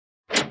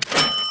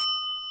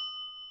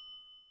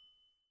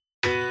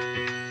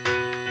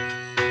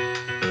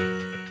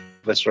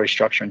let's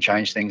restructure and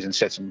change things and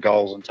set some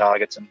goals and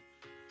targets. And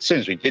as soon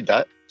as we did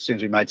that, as soon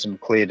as we made some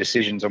clear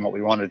decisions on what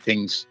we wanted,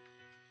 things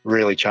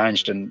really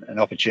changed and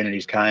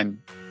opportunities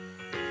came.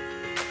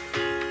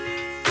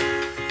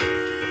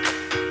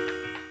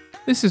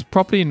 This is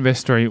Property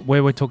Investory,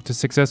 where we talk to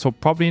successful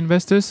property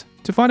investors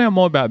to find out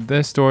more about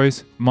their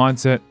stories,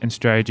 mindset, and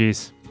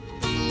strategies.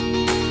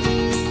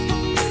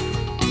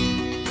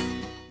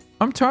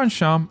 I'm Taran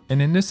Sham,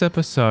 and in this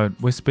episode,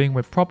 we're speaking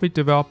with property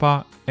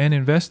developer and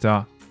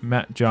investor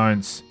Matt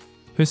Jones,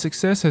 whose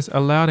success has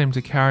allowed him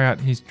to carry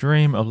out his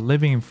dream of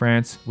living in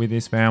France with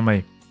his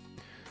family.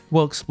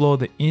 We'll explore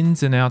the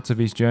ins and outs of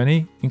his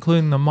journey,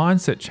 including the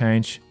mindset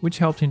change, which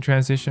helped him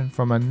transition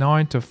from a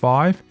 9 to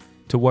 5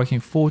 to working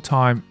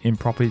full-time in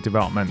property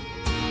development.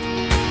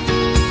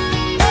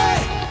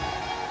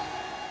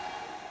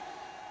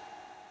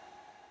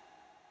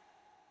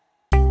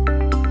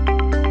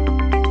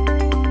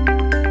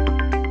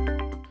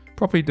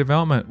 Property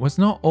development was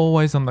not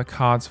always on the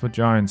cards for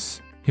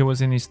Jones. He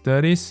was in his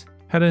 30s,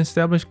 had an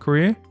established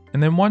career,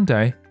 and then one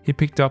day he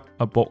picked up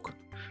a book.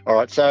 All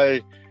right, so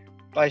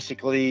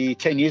basically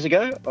 10 years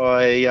ago,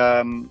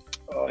 I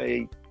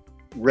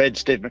read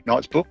Steve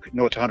McKnight's book,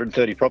 0 to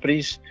 130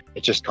 Properties.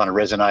 It just kind of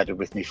resonated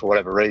with me for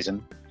whatever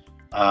reason,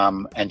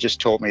 and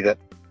just taught me that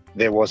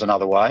there was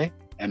another way,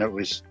 and it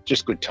was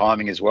just good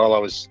timing as well. I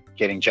was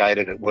getting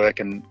jaded at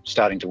work and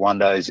starting to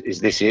wonder,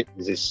 is this it?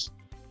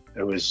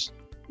 It was,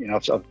 you know,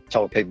 I've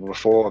told people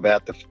before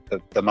about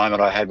the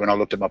moment I had when I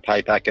looked at my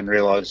pay packet and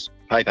realised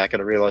I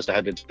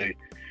had to do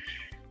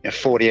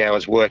 40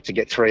 hours work to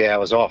get 3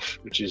 hours off,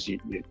 which is your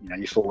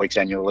 4 weeks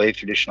annual leave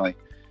traditionally.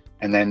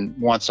 And then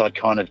once I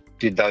kind of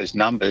did those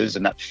numbers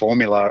and that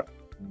formula,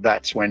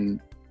 that's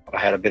when I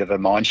had a bit of a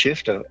mind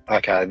shift of,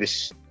 okay,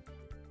 this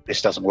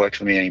doesn't work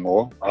for me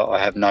anymore. I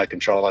have no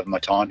control over my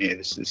time here.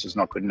 This is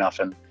not good enough.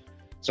 And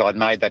so I'd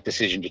made that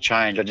decision to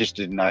change. I just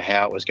didn't know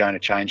how it was going to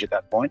change at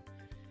that point.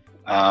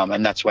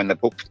 And that's when the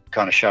book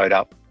kind of showed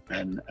up.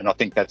 And I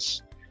think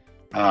that's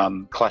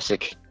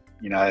classic,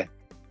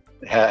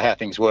 how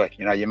things work.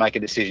 You make a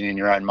decision in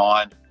your own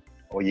mind,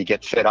 or you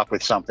get fed up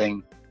with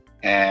something,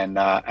 and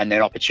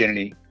then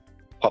opportunity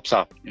pops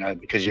up,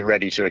 because you're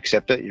ready to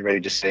accept it, you're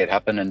ready to see it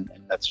happen, and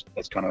that's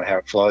kind of how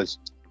it flows.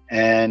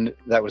 And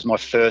that was my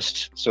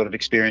first sort of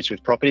experience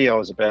with property. I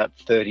was about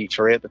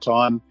 33 at the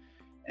time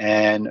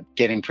and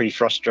getting pretty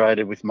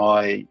frustrated with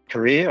my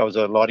career. I was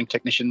a lighting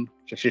technician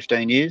for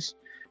 15 years,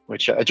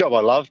 which a job I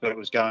loved, but it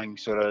was going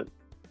sort of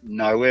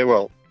nowhere.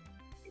 Well,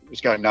 it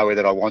was going nowhere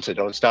that I wanted.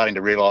 I was starting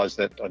to realise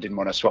that I didn't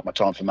want to swap my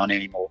time for money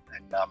anymore.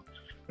 And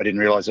I didn't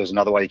realise there was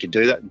another way you could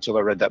do that until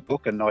I read that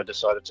book, and I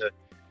decided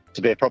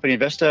to be a property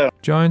investor.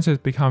 Jones has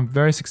become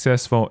very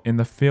successful in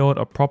the field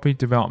of property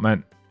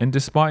development, and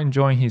despite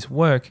enjoying his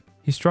work,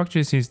 he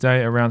structures his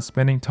day around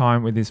spending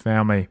time with his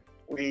family.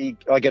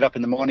 I get up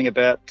in the morning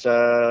about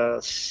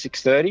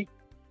 6:30,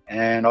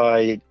 and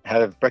I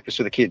have breakfast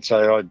with the kids.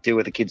 So I deal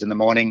with the kids in the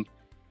morning,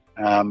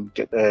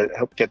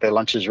 help get their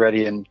lunches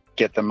ready and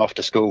get them off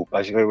to school.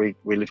 Basically,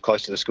 we live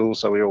close to the school,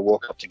 so we all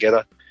walk up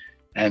together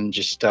and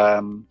just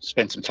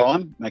spend some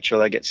time, make sure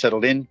they get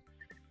settled in.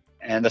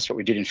 And that's what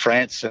we did in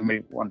France, and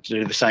we wanted to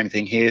do the same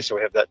thing here. So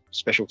we have that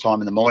special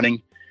time in the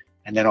morning,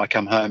 and then I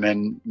come home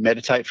and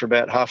meditate for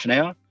about half an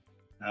hour,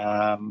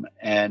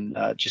 and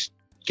just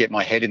get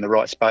my head in the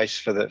right space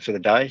for the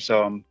day.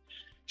 So I'm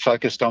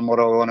focused on what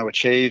I want to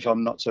achieve.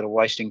 I'm not sort of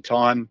wasting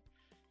time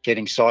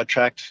getting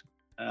sidetracked.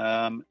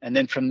 And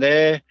then from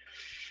there,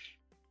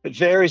 it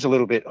varies a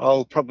little bit.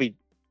 I'll probably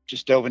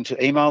just delve into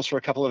emails for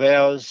a couple of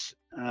hours,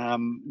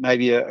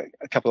 maybe a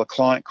couple of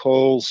client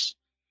calls,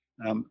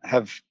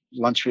 have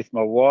lunch with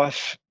my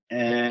wife,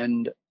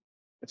 and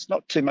it's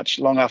not too much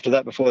long after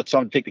that before it's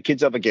time to pick the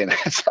kids up again.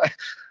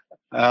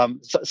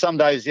 So some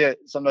days we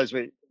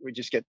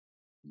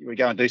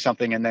go and do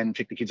something and then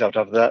pick the kids up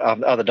after that.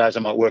 Other days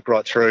I might work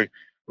right through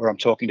where I'm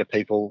talking to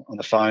people on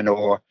the phone,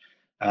 or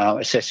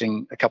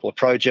assessing a couple of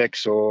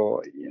projects,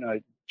 or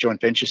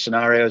joint venture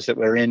scenarios that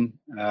we're in.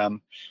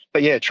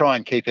 But yeah, try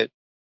and keep it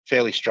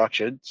fairly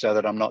structured so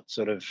that I'm not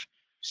sort of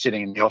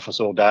sitting in the office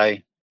all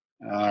day,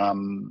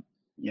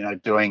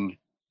 doing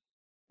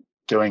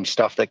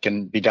stuff that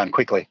can be done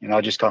quickly.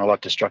 I just kind of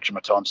like to structure my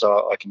time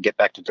so I can get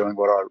back to doing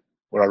what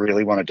I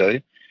really want to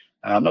do.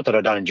 Not that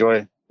I don't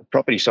enjoy the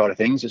property side of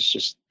things. It's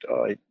just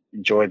I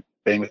enjoy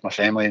being with my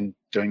family and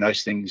doing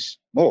those things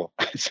more.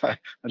 So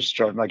I just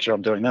try to make sure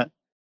I'm doing that.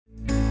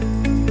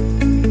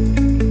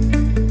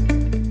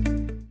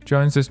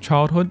 Jones's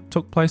childhood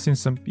took place in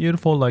some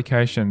beautiful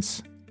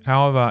locations.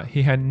 However,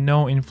 he had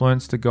no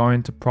influence to go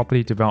into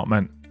property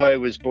development. I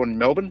was born in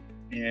Melbourne,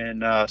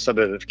 in a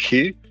suburb of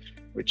Kew,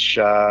 which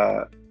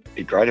would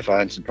be great if I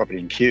owned some property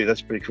in Kew.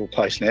 That's a pretty cool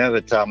place now.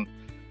 But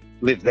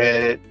lived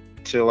there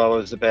till I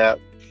was about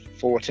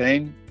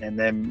 14, and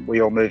then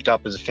we all moved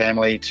up as a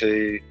family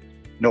to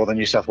northern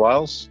New South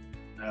Wales.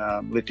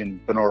 Lived in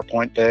Benora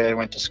Point there,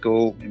 went to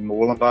school in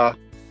Murwillumbah,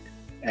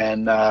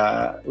 and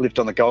lived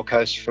on the Gold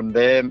Coast from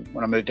there.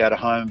 When I moved out of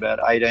home about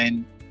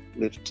 18,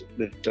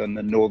 lived on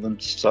the northern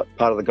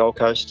part of the Gold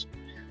Coast,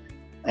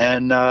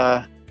 and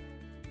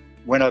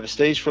went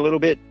overseas for a little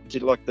bit,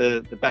 did like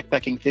the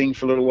backpacking thing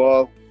for a little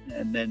while,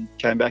 and then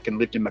came back and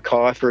lived in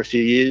McKnight for a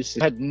few years.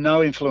 Had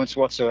no influence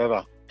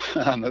whatsoever.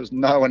 There was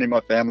no one in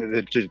my family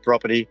that did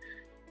property.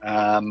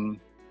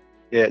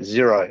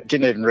 Zero.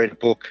 Didn't even read a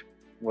book.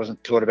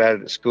 Wasn't taught about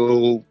it at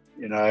school.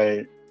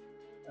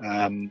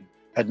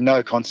 Had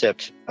no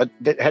concept. I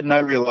had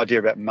no real idea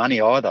about money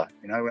either.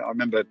 I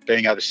remember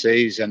being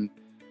overseas, and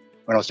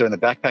when I was doing the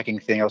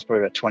backpacking thing, I was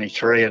probably about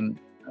 23, and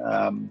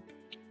I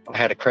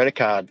had a credit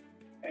card,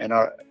 and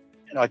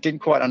I didn't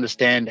quite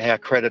understand how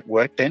credit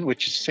worked then,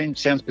 which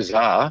sounds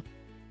bizarre.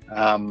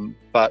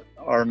 But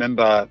I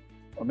remember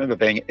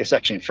it's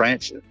actually in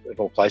France, of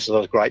all places. I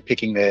was great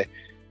picking there,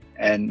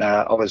 and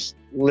I was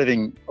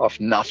living off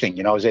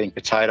nothing. I was eating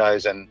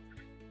potatoes and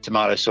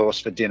tomato sauce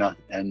for dinner,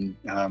 and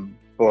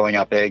boiling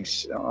up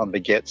eggs on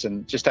baguettes,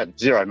 and just had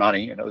zero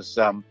money. And it was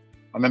I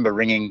remember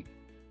ringing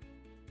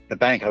the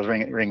bank. I was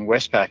ringing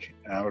Westpac,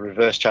 a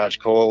reverse charge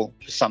call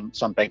for some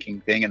banking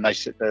thing, and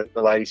the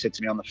lady said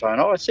to me on the phone,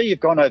 "Oh, I see you've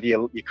gone over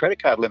your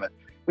credit card limit.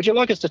 Would you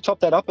like us to top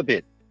that up a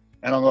bit?"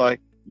 And I'm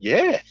like,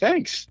 "Yeah,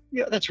 thanks.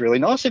 Yeah, that's really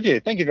nice of you.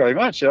 Thank you very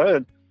much."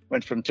 I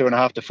went from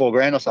 2.5 to 4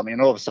 grand or something,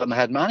 and all of a sudden I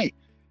had money.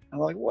 I'm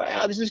like,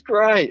 "Wow, this is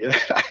great."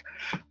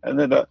 And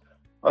then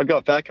I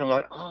got back and I'm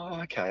like, "Oh,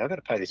 okay, I've got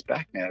to pay this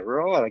back now."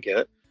 Right, I get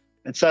it.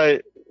 And so,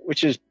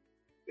 it's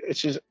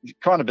just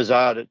kind of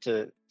bizarre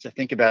to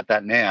think about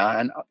that now.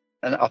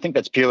 And I think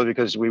that's purely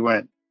because we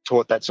weren't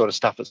taught that sort of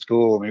stuff at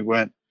school, and we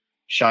weren't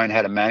shown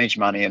how to manage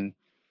money. And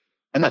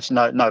that's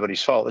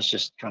nobody's fault. It's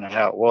just kind of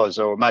how it was.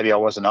 Or maybe I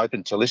wasn't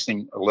open to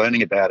listening or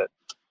learning about it.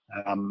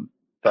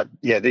 But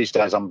yeah, these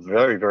days I'm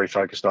very, very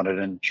focused on it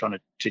and trying to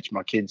teach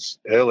my kids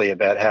early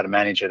about how to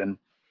manage it and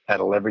how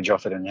to leverage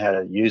off it and how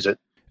to use it.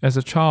 As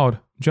a child,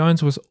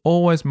 Jones was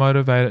always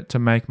motivated to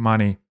make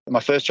money. My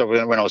first job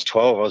when I was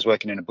 12, I was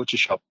working in a butcher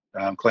shop,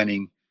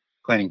 cleaning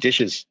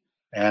dishes.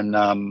 And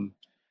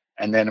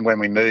then when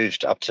we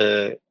moved up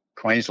to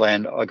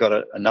Queensland, I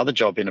got another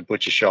job in a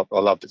butcher shop. I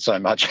loved it so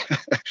much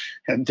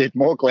and did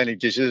more cleaning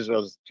dishes. I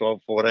was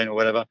 12, 14 or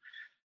whatever.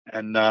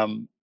 And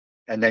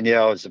then,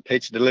 I was a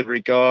pizza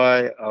delivery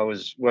guy. I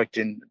worked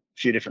in a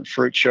few different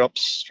fruit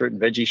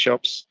and veggie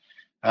shops.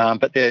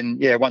 But then,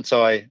 once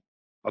I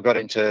got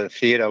into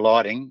theatre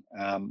lighting,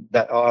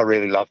 that I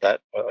really loved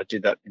that. I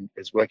did that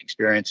as work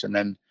experience. And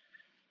then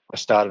I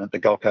started at the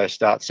Gold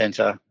Coast Arts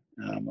Centre.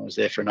 I was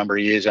there for a number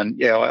of years,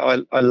 and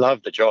I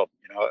loved the job.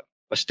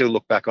 I still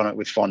look back on it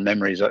with fond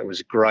memories. It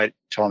was a great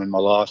time in my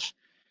life.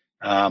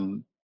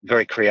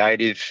 Very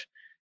creative,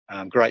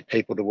 great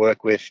people to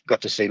work with.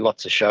 Got to see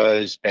lots of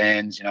shows,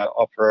 bands,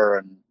 opera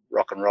and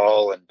rock and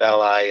roll and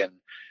ballet, and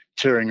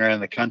touring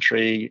around the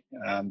country,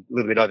 a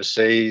little bit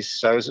overseas.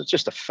 So it was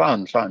just a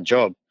fun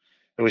job.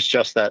 It was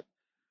just that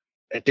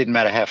it didn't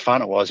matter how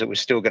fun it was. It was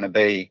still going to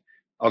be,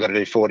 I've got to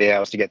do 40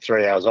 hours to get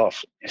 3 hours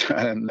off.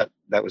 And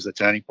that was the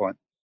turning point.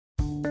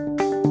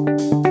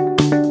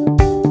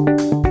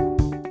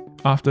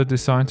 After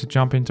deciding to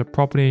jump into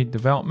property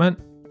development,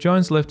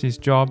 Jones left his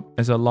job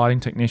as a lighting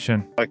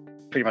technician. I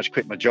pretty much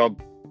quit my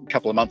job a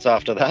couple of months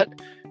after that,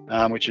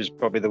 which is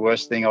probably the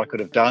worst thing I could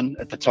have done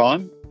at the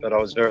time. But I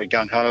was very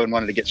gung-ho and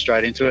wanted to get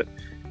straight into it.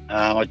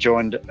 I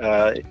joined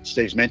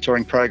Steve's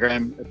mentoring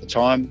program at the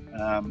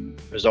time,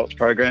 results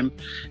program,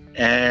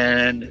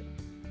 and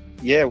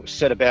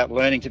set about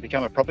learning to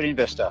become a property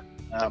investor.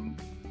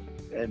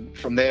 And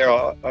from there,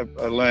 I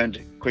learned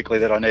quickly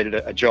that I needed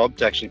a job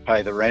to actually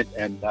pay the rent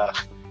and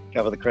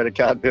cover the credit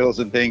card bills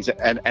and things,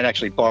 and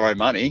actually borrow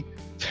money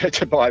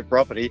to buy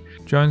property.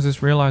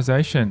 Jones's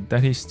realization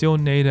that he still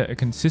needed a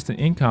consistent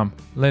income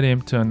led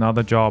him to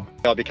another job.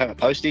 I became a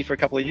postie for a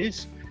couple of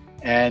years.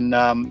 And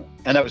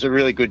that was a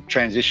really good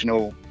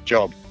transitional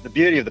job. The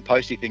beauty of the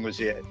postie thing was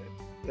that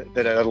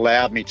it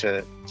allowed me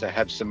to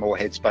have some more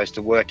headspace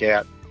to work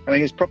out. I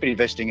mean, property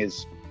investing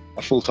is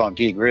a full-time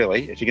gig,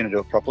 really, if you're going to do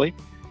it properly.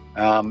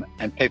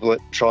 And people that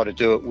try to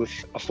do it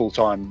with a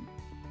full-time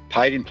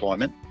paid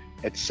employment,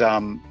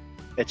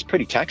 it's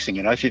pretty taxing.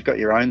 If you've got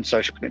your own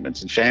social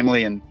commitments and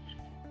family and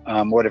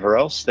whatever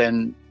else,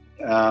 then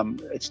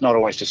it's not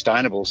always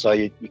sustainable. So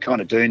you kind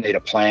of do need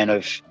a plan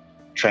of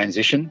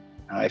transition.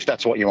 If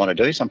that's what you want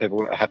to do, some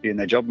people are happy in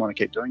their job and want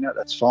to keep doing that,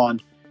 that's fine.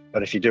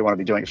 But if you do want to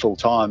be doing it full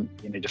time,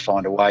 you need to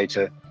find a way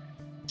to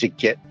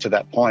get to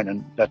that point.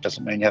 And that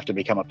doesn't mean you have to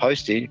become a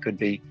postie. It could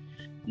be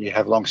you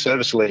have long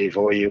service leave,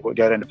 or you go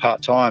down to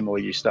part time, or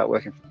you start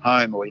working from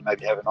home, or you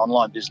maybe have an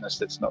online business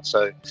that's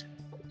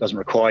doesn't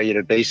require you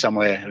to be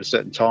somewhere at a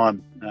certain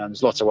time.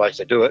 There's lots of ways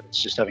to do it.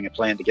 It's just having a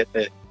plan to get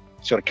there.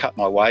 Sort of cut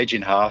my wage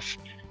in half,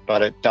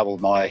 but it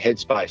doubled my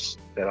headspace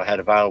that I had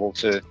available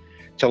to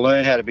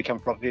learn how to become a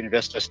property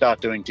investor, start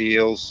doing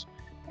deals,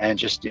 and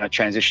just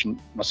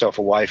transition myself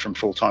away from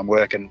full-time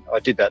work. And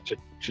I did that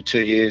for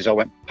 2 years. I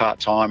went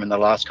part-time in the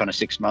last kind of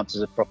 6 months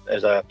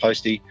as a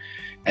postie,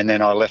 and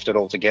then I left it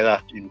all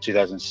together in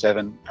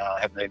 2007.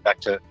 I haven't been back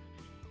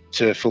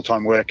to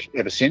full-time work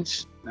ever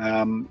since.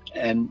 In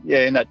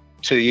that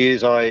 2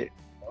 years, I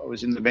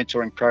was in the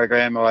mentoring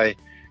program. I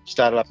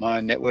started up my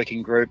own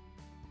networking group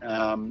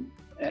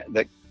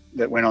that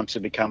that went on to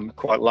become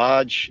quite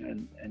large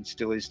and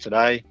still is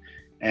today.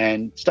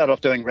 And started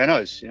off doing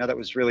renos. That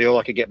was really all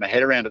I could get my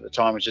head around at the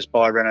time, was just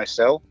buy, reno,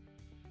 sell.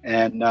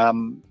 And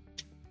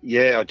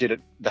I did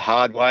it the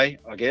hard way,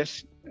 I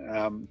guess.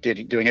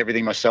 Doing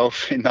everything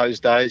myself in those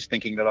days,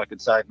 thinking that I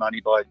could save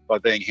money by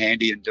being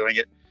handy and doing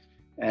it.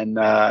 And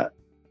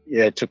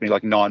it took me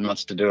like 9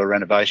 months to do a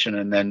renovation,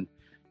 and then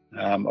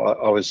I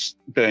was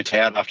burnt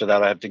out after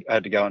that. I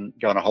had to go on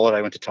a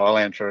holiday. Went to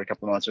Thailand for a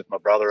couple of months with my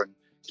brother and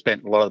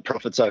spent a lot of the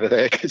profits over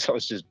there because I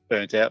was just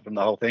burnt out from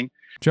the whole thing.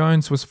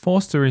 Jones was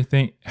forced to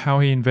rethink how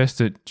he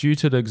invested due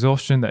to the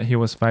exhaustion that he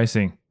was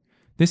facing.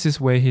 This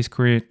is where his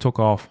career took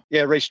off.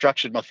 Yeah,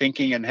 restructured my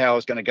thinking and how I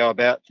was going to go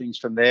about things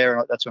from there.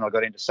 And that's when I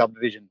got into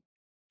subdivision,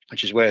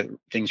 which is where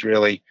things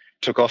really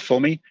took off for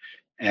me,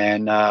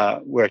 and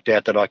worked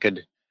out that I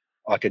could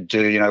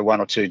do one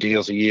or two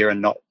deals a year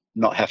and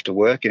not have to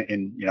work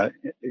in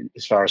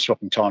as far as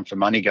swapping time for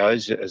money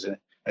goes as an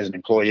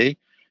employee.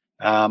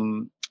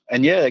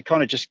 It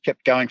kind of just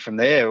kept going from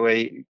there.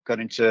 We got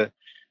into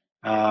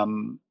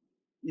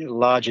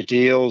larger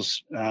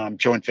deals,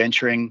 joint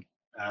venturing.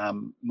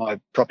 My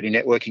property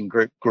networking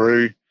group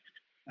grew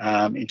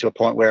into a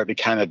point where it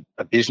became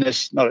a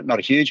business, not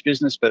a huge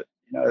business, but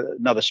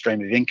another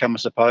stream of income, I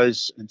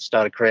suppose, and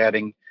started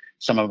creating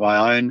some of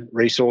my own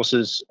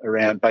resources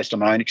based on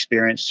my own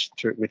experience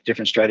with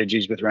different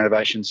strategies with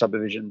renovation,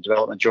 subdivision,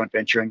 development, joint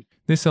venturing.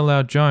 This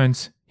allowed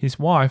Jones, his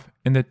wife,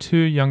 and their two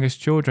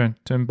youngest children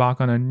to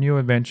embark on a new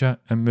adventure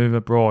and move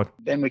abroad.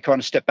 Then we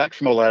kind of stepped back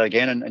from all that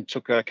again and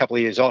took a couple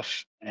of years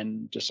off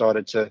and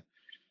decided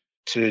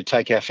to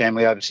take our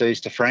family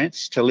overseas to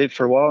France to live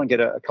for a while and get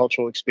a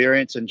cultural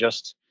experience and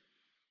just,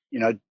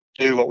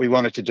 do what we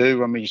wanted to do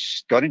when we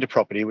got into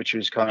property, which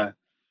was kind of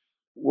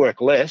work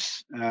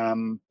less,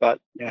 but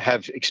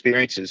have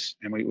experiences.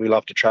 And we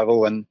love to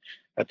travel. And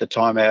at the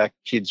time, our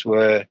kids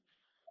were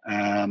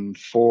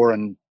 4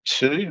 and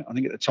 2, I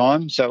think, at the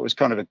time. So it was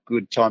kind of a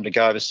good time to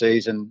go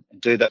overseas and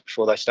do that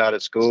before they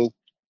started school.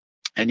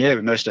 And we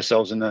immersed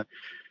ourselves in the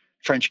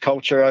French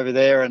culture over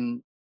there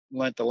and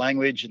learnt the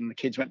language, and the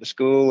kids went to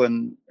school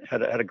and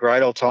had a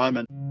great old time.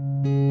 And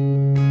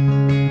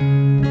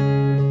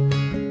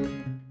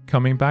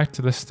coming back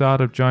to the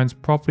start of Jones'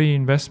 property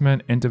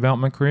investment and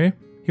development career,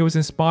 he was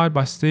inspired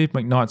by Steve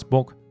McKnight's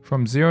book,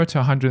 From Zero to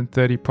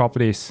 130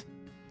 Properties.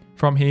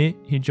 From here,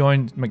 he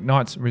joined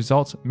McKnight's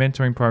Results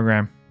Mentoring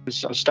Program.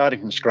 I was starting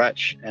from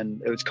scratch,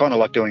 and it was kind of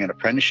like doing an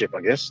apprenticeship,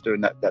 I guess,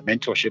 doing that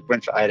mentorship.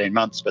 Went for 18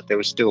 months, but there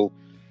was still,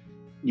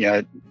 you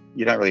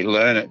don't really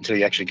learn it until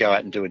you actually go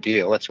out and do a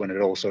deal. That's when it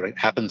all sort of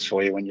happens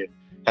for you, when you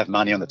have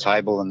money on the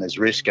table and there's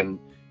risk and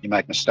you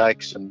make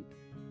mistakes. And,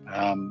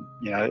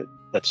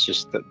 that's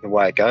just the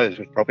way it goes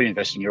with property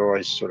investing. You're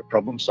always sort of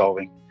problem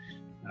solving.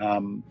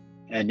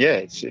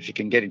 If you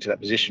can get into that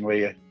position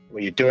where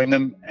you're doing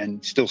them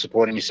and still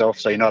supporting yourself,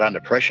 so you're not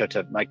under pressure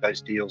to make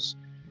those deals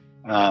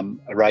a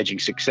raging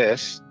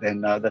success,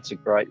 then that's a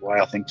great way,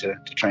 I think, to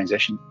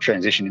transition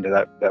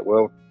into that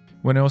world.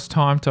 When it was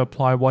time to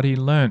apply what he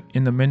learned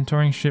in the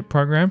mentorship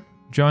program,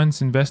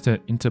 Jones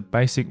invested into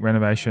basic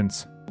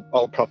renovations.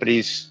 Old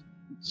properties,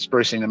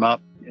 sprucing them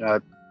up,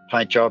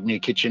 paint job, new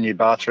kitchen, new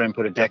bathroom,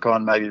 put a deck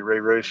on, maybe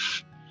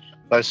re-roof,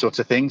 those sorts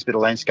of things, bit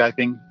of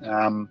landscaping,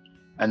 and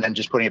then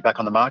just putting it back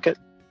on the market,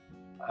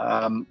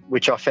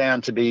 which I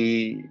found to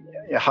be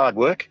hard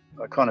work.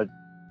 I kind of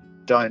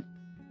don't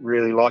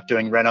really like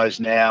doing renos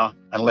now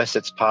unless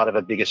it's part of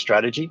a bigger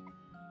strategy.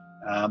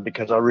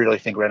 Because I really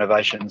think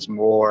renovation's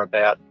more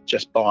about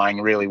just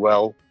buying really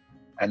well,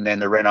 and then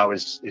the reno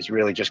is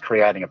really just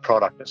creating a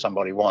product that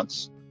somebody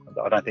wants.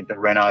 I don't think the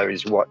reno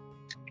is what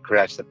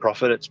creates the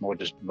profit. It's more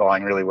just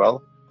buying really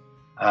well.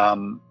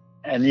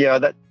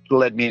 That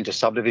led me into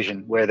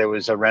subdivision, where there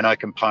was a reno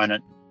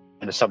component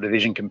and a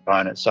subdivision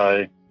component.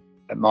 So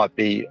it might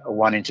be a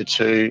 1 into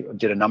 2. I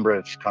did a number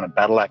of kind of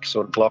battle axe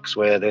sort of blocks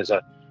where there's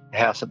a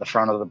house at the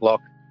front of the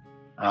block,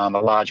 a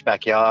large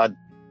backyard,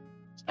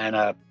 and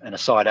a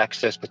side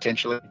access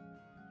potentially,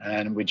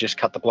 and we just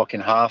cut the block in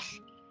half,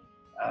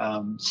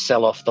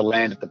 sell off the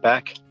land at the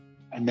back,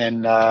 and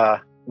then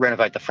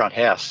renovate the front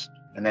house.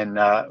 And then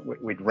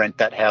we'd rent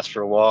that house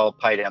for a while,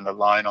 pay down the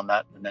loan on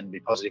that, and then be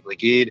positively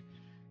geared,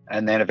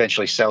 and then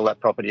eventually sell that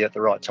property at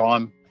the right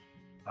time,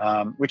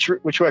 which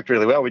worked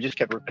really well. We just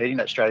kept repeating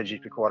that strategy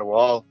for quite a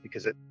while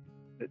because it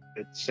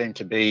seemed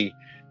to be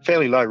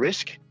fairly low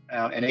risk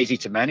and easy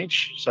to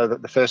manage. So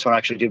that the first one I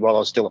actually did while I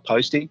was still a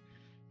postie,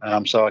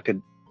 so I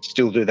could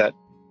still do that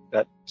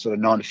sort of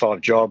 9 to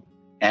 5 job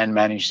and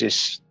manage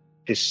this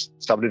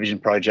subdivision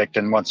project.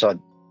 And once I'd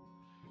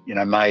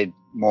made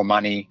more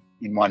money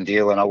in one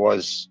deal than I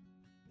was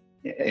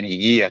in a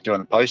year doing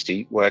the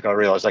postie work, I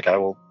realised, okay,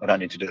 well, I don't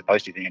need to do the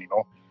postie thing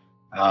anymore.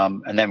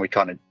 And then we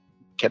kind of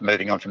kept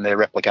moving on from there,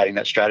 replicating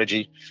that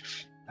strategy,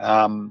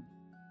 and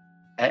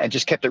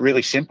just kept it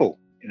really simple,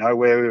 where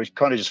we were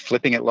kind of just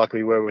flipping it like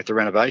we were with the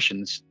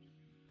renovations,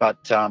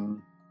 but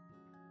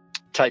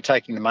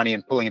taking the money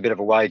and pulling a bit of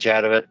a wage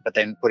out of it, but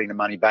then putting the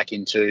money back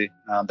into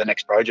the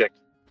next project.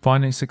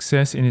 Finding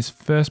success in his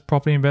first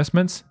property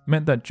investments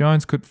meant that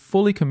Jones could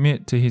fully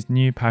commit to his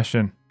new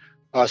passion.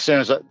 As soon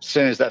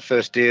as that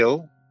first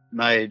deal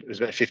made, it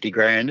was about 50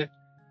 grand,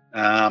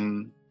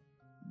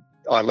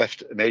 I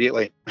left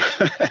immediately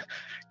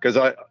because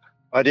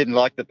I didn't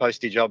like the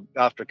postie job.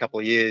 After a couple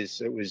of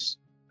years, it was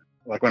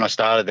like when I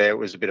started there, it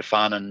was a bit of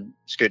fun, and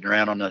scooting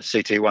around on the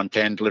CT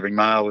 110 delivering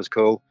mail was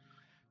cool.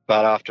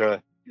 But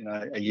after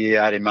a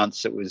year, 18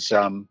 months, it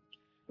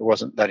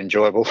wasn't that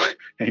enjoyable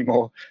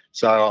anymore.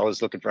 So I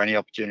was looking for any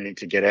opportunity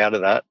to get out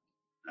of that.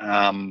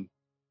 And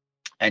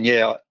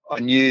yeah, I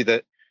knew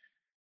that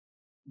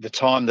the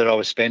time that I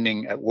was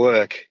spending at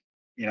work,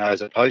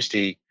 as a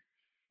postie,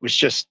 was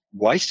just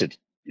wasted.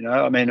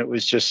 It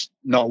was just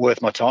not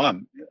worth my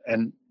time.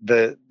 And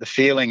the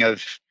feeling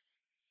of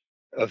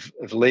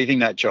leaving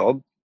that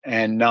job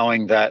and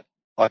knowing that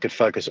I could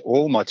focus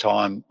all my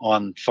time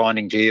on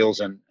finding deals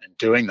and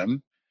doing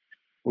them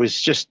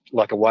was just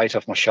like a weight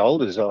off my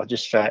shoulders. I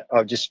just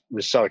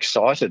was so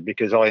excited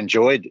because I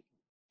enjoyed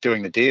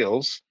doing the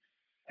deals,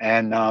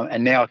 and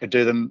now I could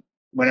do them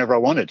whenever I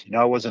wanted.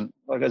 I wasn't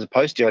like, as a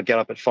postie, I'd get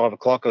up at 5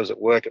 o'clock. I was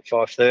at work at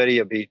 5:30.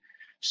 I'd be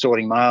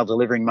sorting mail,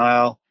 delivering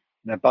mail,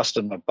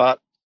 busting my butt,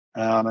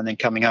 and then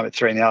coming home at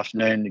 3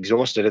 p.m,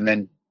 exhausted, and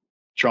then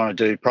trying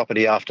to do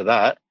property after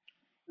that.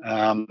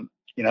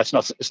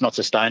 It's not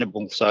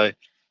sustainable. So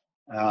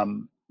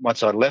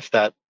once I left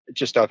that, it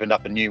just opened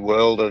up a new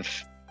world of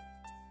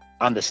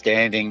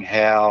understanding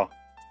how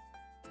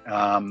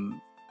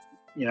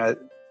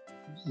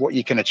what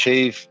you can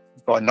achieve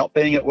by not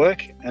being at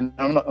work. And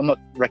I'm not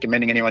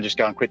recommending anyone just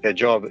go and quit their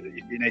job.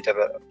 You need to have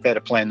a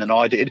better plan than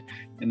I did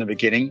in the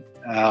beginning.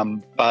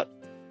 But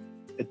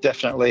it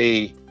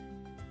definitely,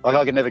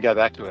 I could never go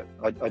back to it.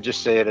 I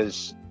just see it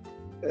as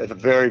a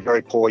very,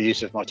 very poor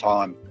use of my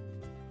time.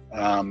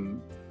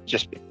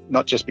 Just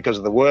not just because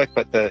of the work,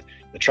 but the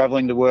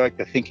traveling to work,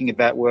 the thinking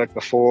about work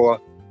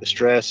before, the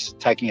stress,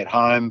 taking it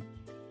home.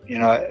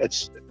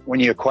 It's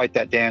when you equate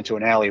that down to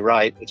an hourly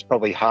rate, it's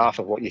probably half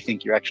of what you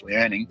think you're actually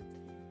earning.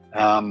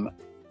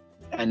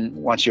 And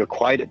once you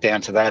equate it down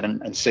to that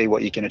and see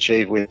what you can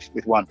achieve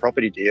with one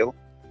property deal,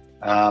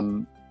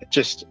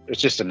 it's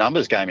just a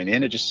numbers game in the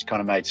end. It just kind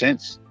of made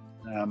sense.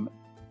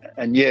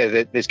 And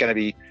yeah, there's going to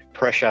be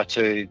pressure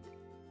to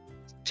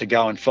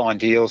go and find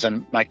deals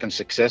and make them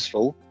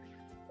successful,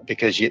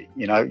 because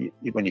when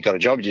you've got a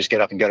job, you just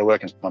get up and go to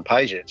work and someone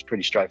pays you. It's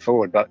pretty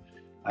straightforward. But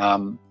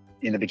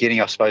in the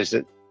beginning, I suppose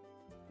that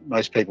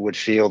most people would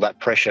feel that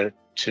pressure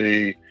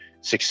to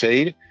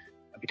succeed,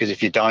 because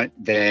if you don't,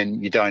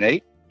 then you don't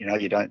eat.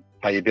 You don't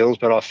pay your bills.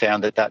 But I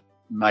found that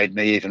made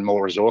me even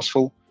more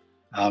resourceful,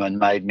 and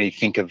made me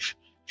think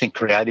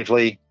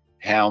creatively.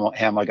 How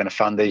am I going to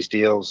fund these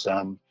deals?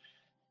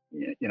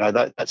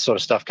 That sort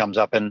of stuff comes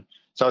up, and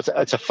so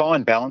it's a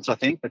fine balance, I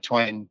think,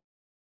 between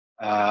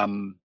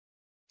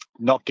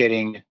not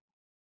getting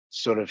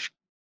sort of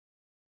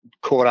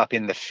caught up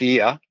in the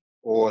fear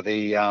or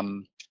the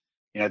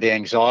the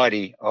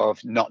anxiety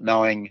of not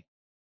knowing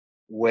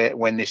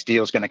when this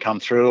deal is going to come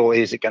through, or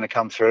is it going to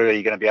come through? Are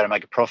you going to be able to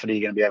make a profit? Are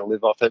you going to be able to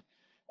live off it?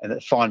 And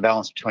the fine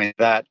balance between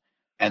that,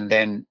 and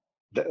then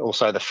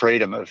also the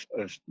freedom of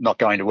not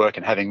going to work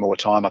and having more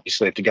time up your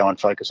sleeve to go and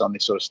focus on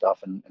this sort of stuff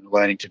and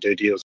learning to do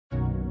deals.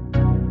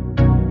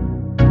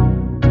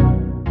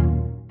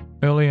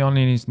 Early on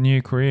in his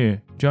new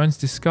career, Jones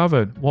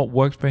discovered what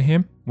worked for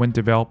him when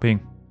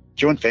developing.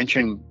 Joint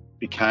venturing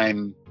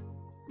became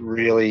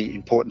really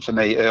important for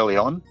me early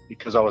on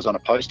because I was on a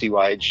postie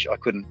wage. I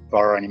couldn't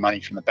borrow any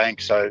money from the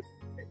bank. So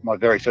my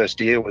very first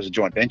deal was a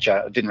joint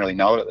venture. I didn't really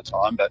know it at the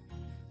time, but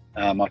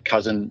my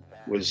cousin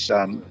was,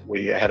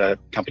 we had a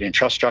company and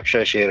trust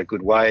structure. She had a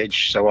good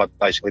wage. So I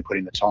basically put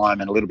in the time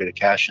and a little bit of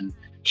cash, and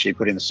she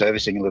put in the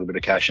servicing, a little bit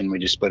of cash, and we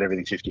just split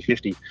everything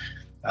 50-50.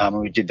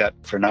 And we did that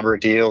for a number of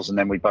deals, and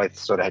then we both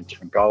sort of had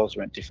different goals,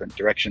 went different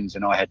directions,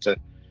 and I had to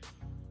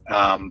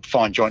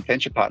find joint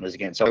venture partners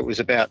again. So it was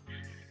about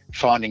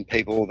finding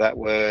people that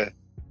were,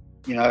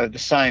 the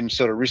same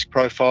sort of risk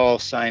profile,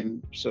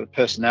 same sort of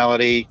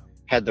personality,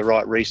 had the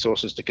right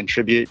resources to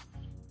contribute,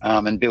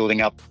 and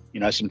building up,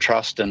 some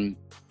trust, and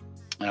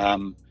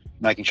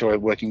making sure we're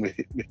working with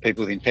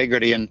people with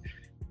integrity. And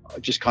I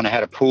just kind of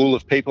had a pool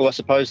of people, I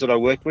suppose, that I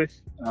worked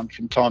with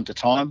from time to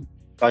time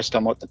based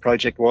on what the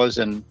project was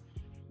and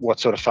what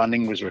sort of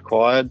funding was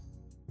required.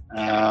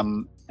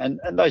 And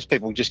those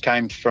people just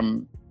came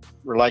from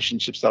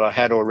relationships that I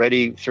had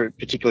already,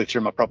 particularly through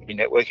my property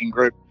networking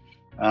group,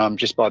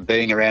 just by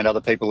being around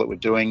other people that were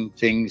doing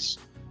things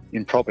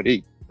in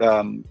property,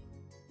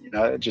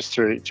 just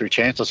through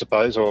chance, I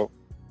suppose, or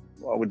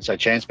I wouldn't say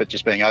chance, but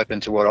just being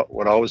open to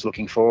what I was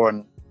looking for.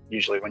 And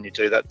usually when you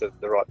do that,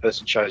 the right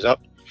person shows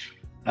up.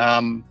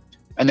 And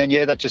then,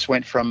 that just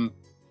went from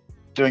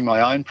doing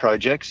my own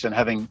projects and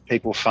having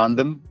people fund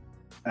them,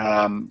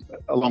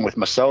 along with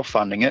myself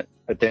funding it.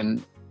 But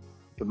then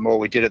the more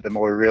we did it, the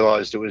more we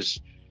realised it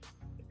was,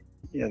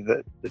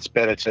 that it's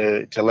better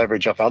to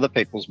leverage off other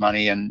people's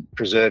money and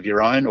preserve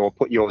your own, or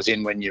put yours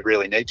in when you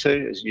really need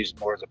to, use it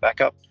more as a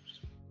backup.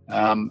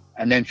 And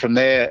then from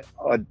there,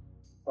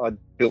 I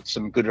built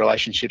some good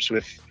relationships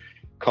with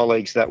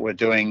colleagues that were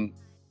doing,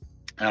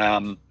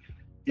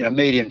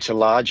 medium to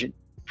large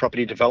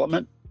property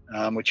development,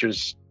 which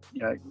was,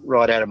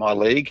 right out of my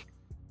league.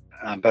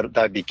 But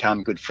they'd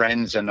become good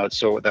friends, and I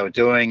saw what they were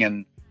doing.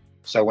 And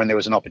so when there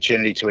was an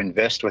opportunity to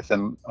invest with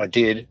them, I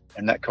did.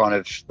 And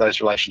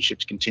those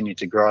relationships continue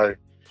to grow.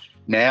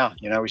 Now,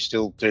 we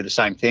still do the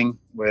same thing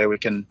where we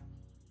can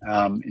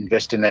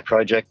invest in their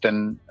project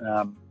and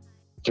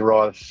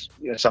derive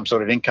some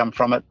sort of income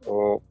from it,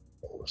 or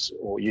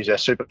use our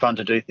super fund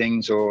to do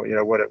things, or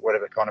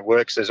whatever kind of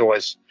works. There's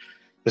always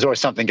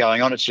something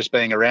going on. It's just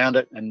being around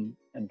it and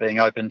being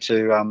open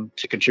to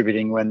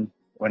contributing when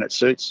it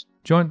suits.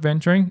 Joint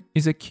venturing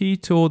is a key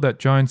tool that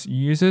Jones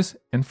uses,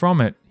 and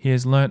from it, he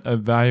has learnt a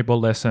valuable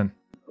lesson.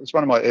 It was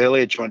one of my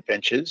earlier joint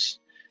ventures,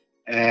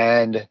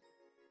 and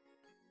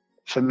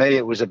for me,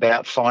 it was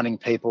about finding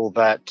people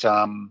that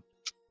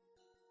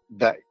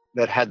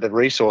had the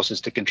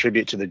resources to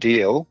contribute to the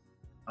deal,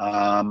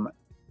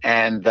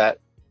 and that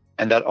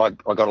I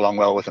got along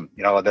well with them.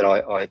 That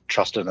I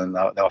trusted, and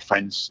they were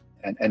friends,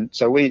 and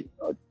so we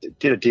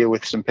did a deal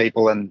with some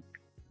people, and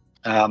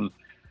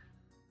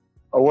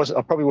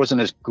I probably wasn't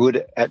as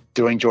good at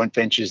doing joint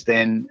ventures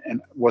then, and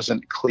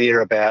wasn't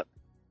clear about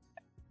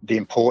the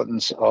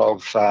importance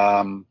of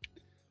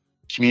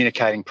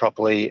communicating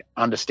properly,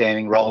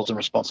 understanding roles and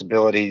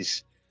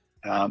responsibilities,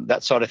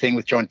 that sort of thing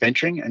with joint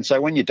venturing. And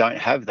so when you don't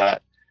have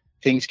that,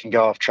 things can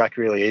go off track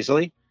really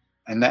easily,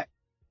 and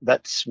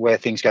that's where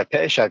things go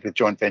pear-shaped with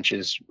joint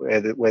ventures,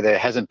 where there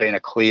hasn't been a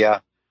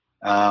clear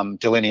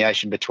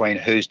delineation between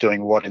who's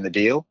doing what in the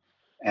deal,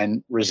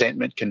 and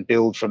resentment can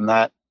build from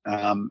that.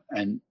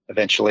 And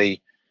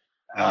eventually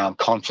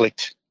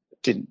conflict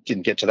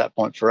didn't get to that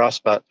point for us,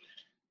 but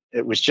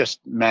it was just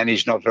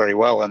managed not very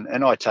well,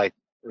 and I take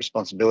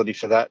responsibility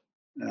for that,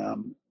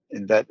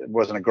 in that it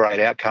wasn't a great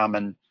outcome,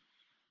 and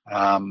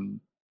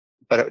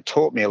but it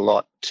taught me a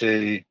lot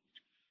to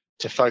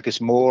focus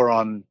more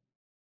on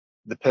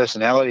the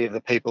personality of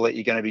the people that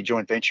you're going to be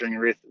joint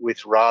venturing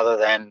with rather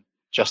than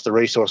just the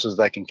resources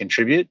they can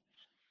contribute,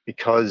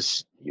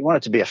 because you want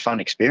it to be a fun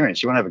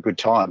experience. You want to have a good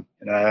time,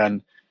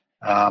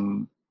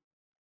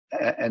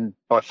 and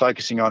by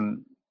focusing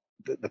on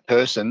the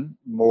person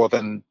more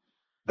than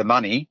the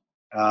money,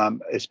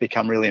 it's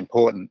become really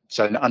important.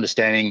 So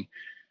understanding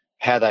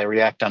how they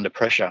react under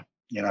pressure,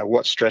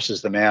 what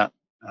stresses them out,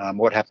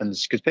 what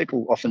happens, because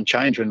people often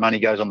change when money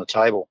goes on the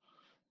table.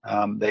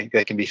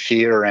 There can be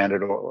fear around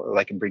it, or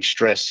they can bring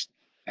stress,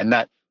 and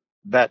that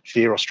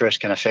fear or stress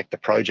can affect the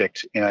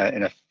project in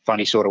a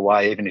funny sort of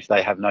way. Even if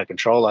they have no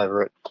control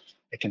over it,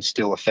 it can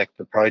still affect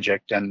the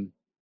project. And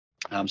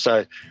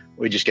so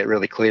we just get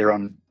really clear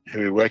on who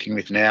we're working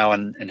with now,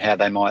 and how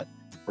they might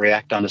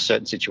react under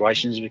certain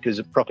situations, because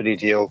a property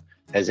deal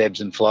has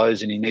ebbs and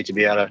flows, and you need to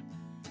be able to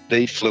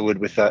be fluid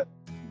with that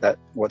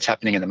what's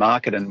happening in the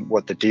market and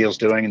what the deal's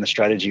doing and the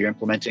strategy you're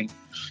implementing.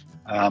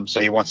 So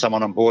you want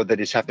someone on board that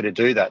is happy to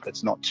do that,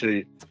 that's not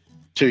too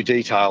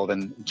detailed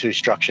and too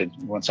structured.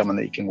 You want someone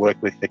that you can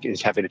work with that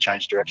is happy to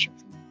change direction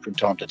from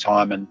time to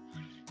time, and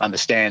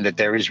understand that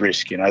there is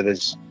risk.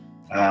 There's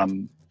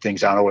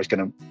things aren't always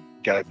going to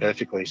go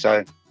perfectly.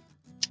 So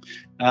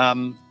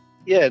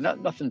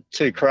nothing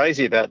too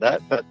crazy about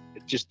that, but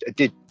it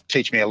did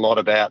teach me a lot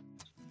about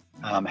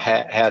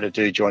how to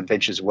do joint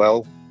ventures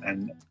well,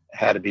 and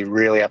how to be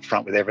really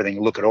upfront with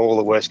everything, look at all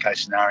the worst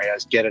case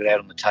scenarios, get it out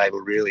on the table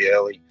really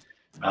early,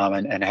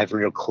 and have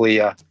real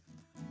clear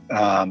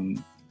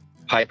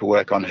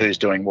paperwork on who's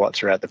doing what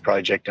throughout the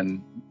project,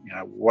 and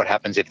what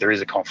happens if there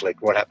is a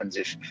conflict, what happens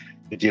if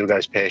the deal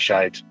goes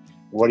pear-shaped,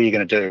 what are you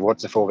going to do,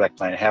 what's the fallback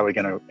plan, how are we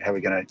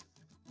going to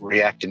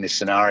react in this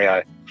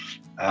scenario,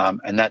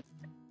 and that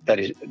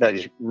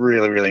is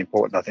really, really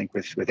important, I think,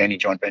 with any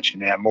joint venture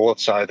now, more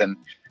so than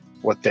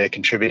what they're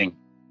contributing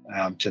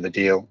to the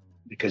deal,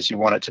 because you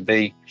want it to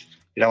be,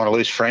 you don't want to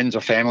lose friends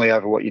or family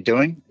over what you're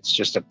doing. It's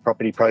just a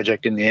property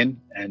project in the end,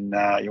 and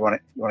you want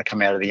to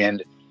come out of the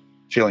end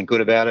feeling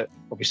good about it,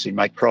 obviously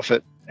make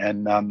profit,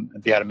 and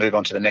be able to move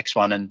on to the next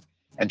one,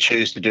 and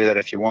choose to do that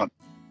if you want.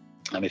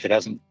 If it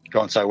hasn't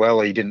gone so well,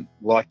 or you didn't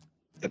like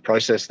the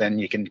process, then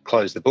you can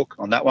close the book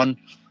on that one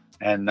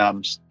and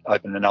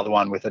open another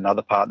one with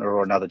another partner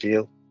or another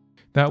deal.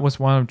 That was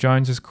one of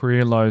Jones's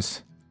career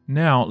lows.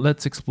 Now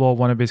let's explore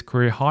one of his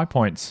career high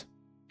points.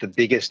 The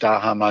biggest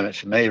aha moment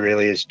for me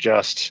really is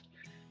just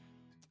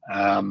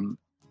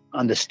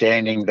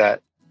understanding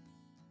that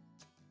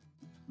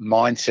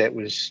mindset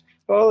was,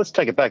 well, let's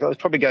take it back. Let's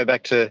probably go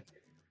back to,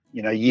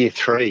 year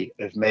 3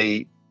 of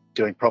me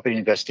doing property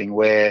investing,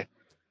 where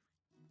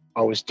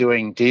I was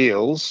doing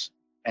deals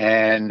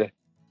and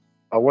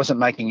I wasn't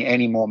making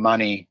any more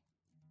money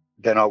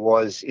than I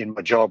was in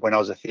my job when I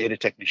was a theatre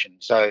technician.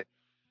 So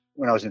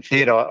when I was in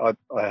theatre, I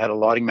had a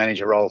lighting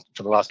manager role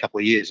for the last couple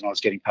of years, and I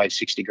was getting paid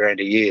 $60,000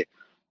 a year.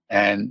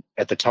 And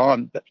at the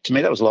time, to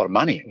me, that was a lot of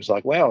money. It was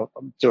like, wow,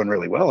 I'm doing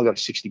really well. I got a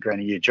 $60,000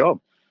 a year job.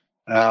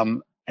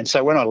 And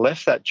so when I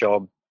left that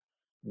job,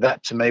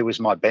 that to me was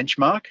my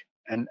benchmark.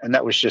 And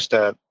that was just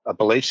a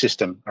belief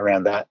system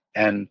around that.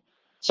 And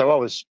so I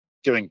was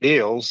doing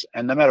deals,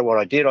 and no matter what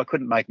I did, I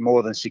couldn't make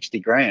more than 60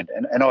 grand.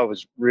 And I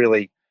was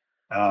really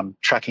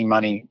tracking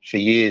money for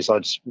years.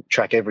 I'd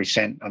track every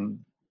cent.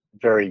 I'm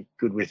very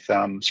good with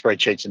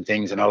spreadsheets and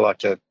things, and I like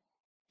to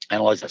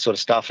analyze that sort of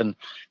stuff. And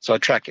so I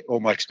track all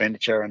my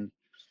expenditure, and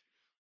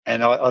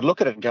I'd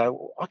look at it and go,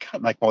 well, I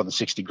can't make more than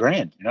 60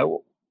 grand,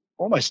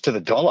 almost to the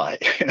dollar.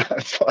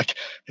 It's like,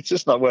 it's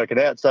just not working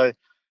out. So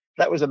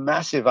that was a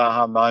massive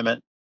aha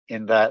moment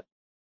in that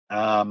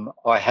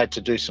I had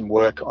to do some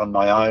work on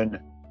my own,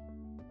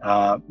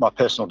 my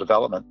personal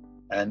development.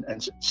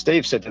 And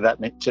Steve said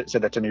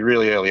that to me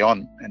really early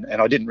on,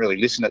 and I didn't really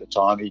listen at the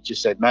time. He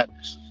just said, Matt,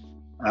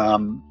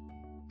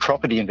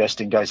 property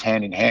investing goes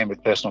hand in hand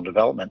with personal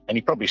development. And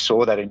he probably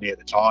saw that in me at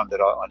the time, that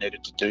I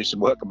needed to do some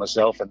work on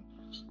myself.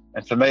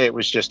 And for me, it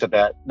was just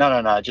about,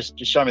 no, just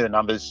show me the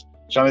numbers,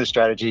 show me the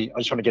strategy. I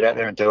just want to get out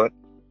there and do it.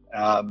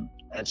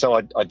 And so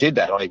I did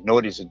that. I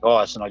ignored his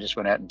advice, and I just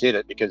went out and did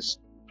it, because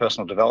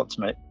personal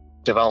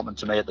development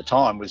to me at the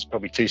time was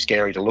probably too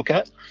scary to look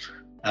at,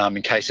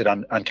 in case it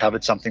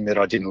uncovered something that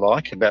I didn't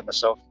like about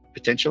myself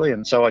potentially.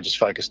 And so I just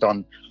focused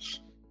on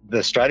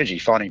the strategy,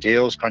 finding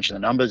deals, crunching the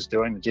numbers,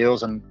 doing the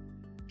deals.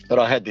 But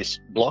I had this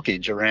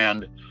blockage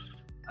around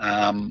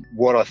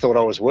what I thought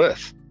I was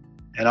worth.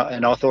 And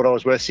I thought I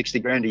was worth 60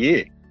 grand a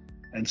year.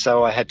 And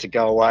so I had to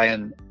go away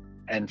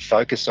and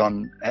focus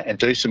on and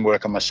do some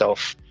work on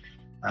myself.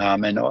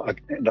 And I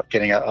ended up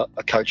getting a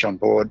coach on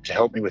board to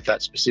help me with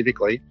that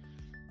specifically.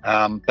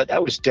 But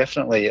that was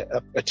definitely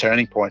a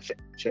turning point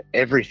for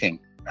everything,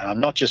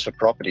 not just for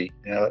property.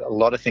 A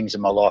lot of things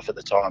in my life at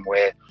the time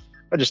where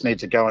I just needed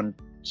to go and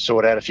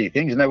sort out a few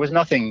things. And there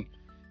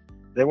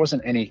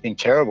wasn't anything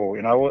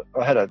terrible.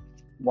 I had a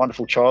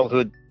wonderful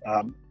childhood.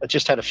 I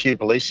just had a few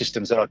belief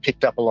systems that I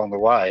picked up along the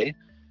way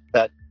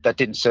that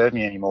didn't serve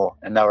me anymore,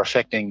 and they were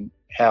affecting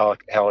how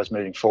I was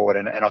moving forward,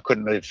 and I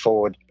couldn't move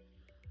forward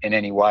in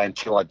any way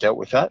until I dealt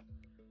with that.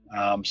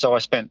 So I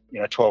spent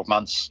 12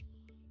 months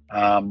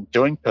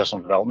doing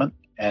personal development,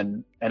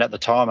 and at the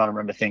time I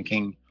remember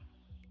thinking,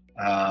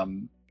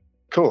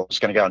 cool, I'm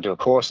just going to go and do a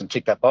course and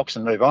tick that box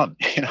and move on.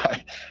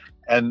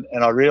 And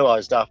I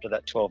realized after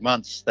that 12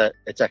 months that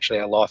it's actually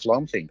a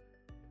lifelong thing.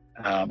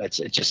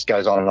 It just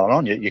goes on and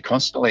on. You're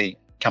constantly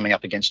coming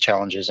up against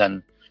challenges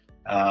and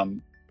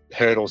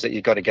hurdles that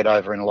you've got to get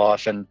over in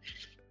life. And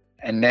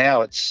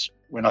now it's,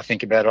 when I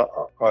think about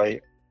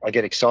it, I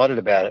get excited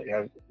about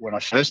it. When I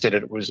first did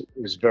it, it was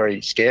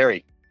very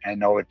scary,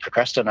 and I would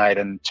procrastinate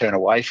and turn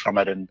away from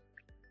it and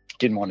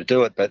didn't want to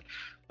do it. But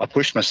I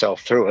pushed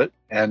myself through it,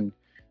 and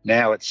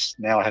now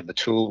I have the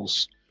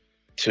tools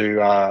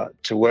to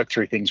work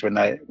through things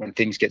when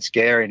things get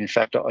scary. And in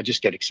fact, I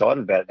just get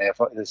excited about it now.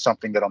 If there's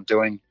something that I'm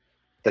doing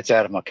that's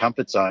out of my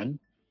comfort zone,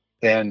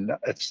 then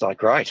it's like,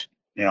 great.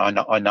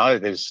 I know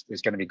there's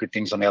going to be good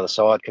things on the other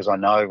side, because I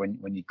know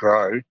when you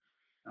grow,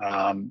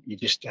 you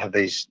just have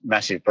these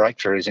massive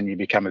breakthroughs and you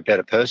become a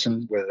better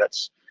person, whether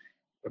that's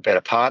a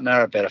better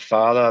partner, a better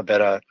father, a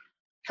better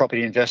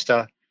property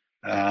investor,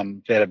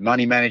 better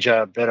money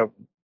manager, better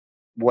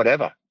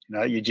whatever.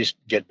 You just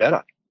get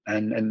better.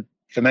 And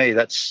for me,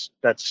 that's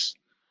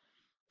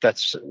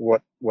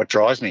what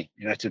drives me,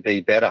 to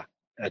be better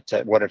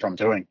at whatever I'm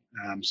doing.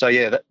 So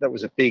yeah, that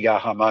was a big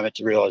aha moment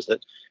to realize that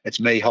it's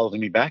me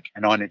holding me back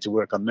and I need to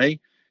work on me.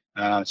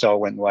 So I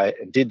went away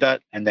and did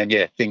that. And then,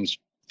 yeah, things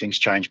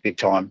changed big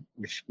time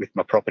with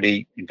my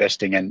property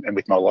investing and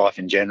with my life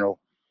in general.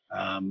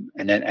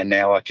 And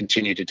now I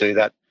continue to do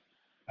that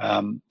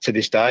to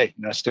this day.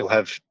 I still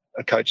have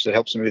a coach that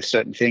helps me with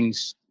certain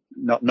things,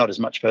 not as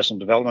much personal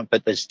development,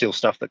 but there's still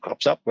stuff that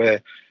crops up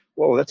where,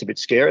 well, that's a bit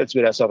scary. It's a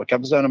bit outside my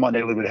comfort zone. I might need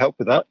a little bit of help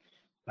with that.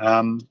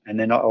 And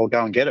then I'll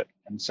go and get it.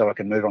 And so I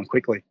can move on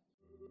quickly.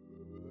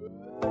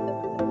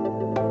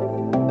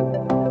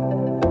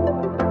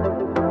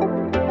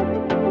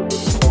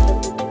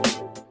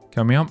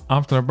 Coming up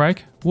after the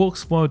break, we'll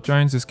explore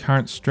Jones's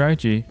current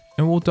strategy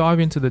and we'll dive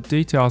into the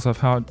details of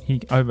how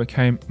he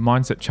overcame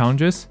mindset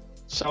challenges.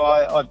 So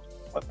I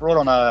brought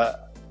on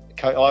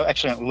I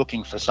actually am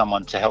looking for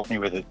someone to help me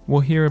with it.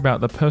 We'll hear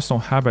about the personal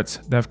habits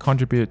that have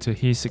contributed to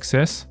his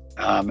success.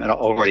 And I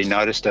already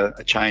noticed a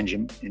change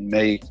in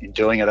me in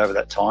doing it over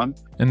that time.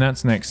 And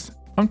that's next.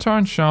 I'm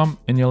Tyrone Shum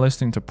and you're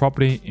listening to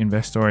Property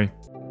Investory.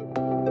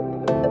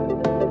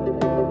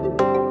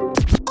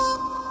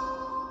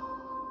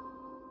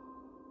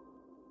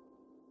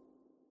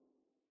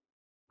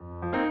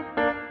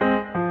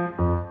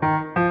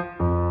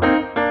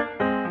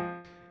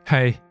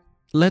 Hey,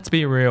 let's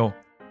be real.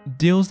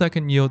 Deals that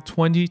can yield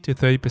 20 to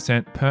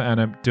 30% per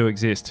annum do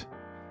exist.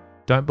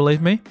 Don't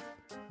believe me?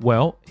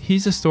 Well,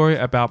 here's a story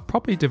about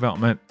property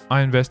development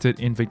I invested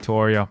in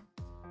Victoria.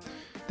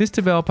 This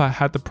developer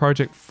had the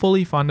project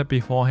fully funded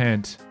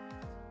beforehand,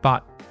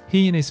 but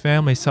he and his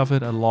family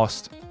suffered a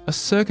loss, a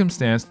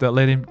circumstance that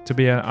led him to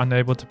be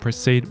unable to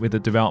proceed with the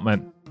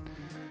development.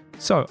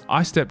 So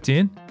I stepped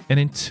in, and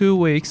in 2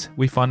 weeks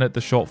we funded the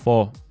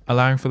shortfall,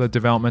 allowing for the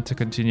development to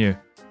continue.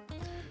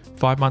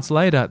 5 months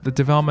later, the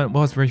development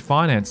was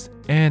refinanced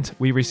and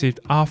we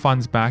received our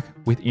funds back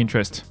with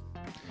interest.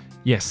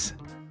 Yes,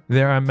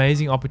 There are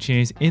amazing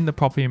opportunities in the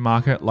property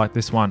market like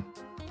this one.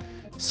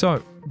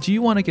 So, do you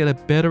want to get a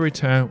better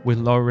return with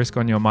low risk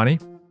on your money?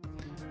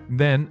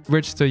 Then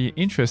register your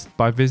interest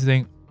by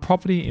visiting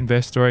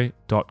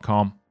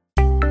propertyinvestory.com.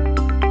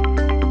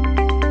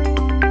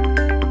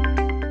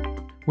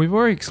 We've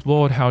already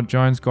explored how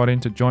Jones got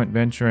into joint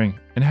venturing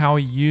and how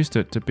he used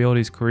it to build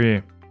his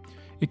career.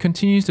 It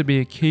continues to be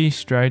a key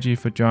strategy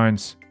for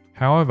Jones.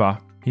 However,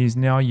 he is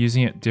now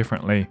using it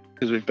differently.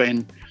 Because we've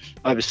been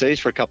overseas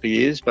for a couple of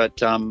years, but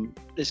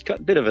there's got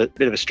a bit of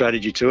a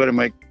strategy to it, and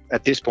we're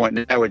at this point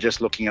now we're just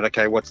looking at,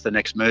 okay, what's the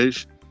next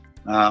move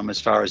as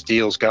far as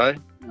deals go,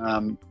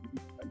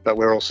 but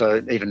we're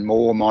also even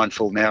more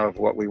mindful now of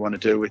what we want to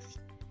do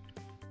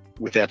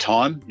with our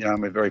time,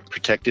 and we're very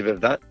protective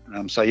of that.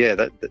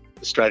 The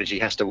strategy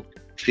has to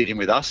fit in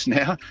with us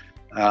now,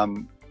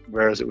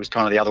 whereas it was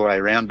kind of the other way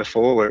around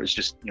before, where it was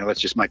just, let's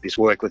just make this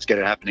work, let's get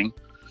it happening.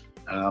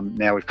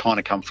 Now we've kind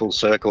of come full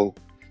circle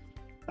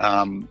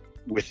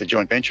with the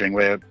joint venturing,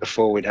 where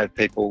before we'd had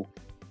people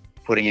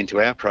putting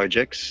into our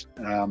projects.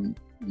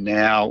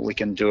 Now we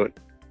can do it,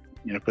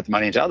 put the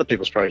money into other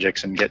people's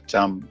projects and get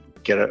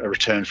a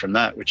return from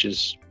that, which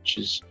is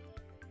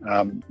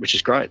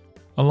great.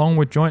 Along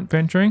with joint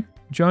venturing,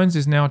 Jones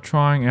is now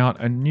trying out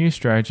a new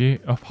strategy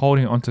of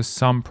holding onto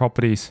some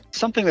properties.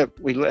 Something that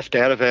we left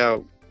out of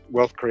our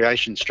wealth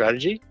creation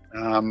strategy,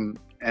 and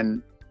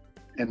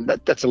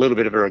that's a little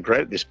bit of a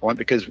regret at this point,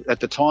 because at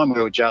the time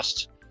we were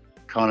just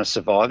kind of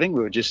surviving. We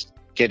were just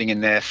getting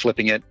in there,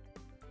 flipping it,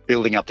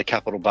 building up the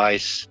capital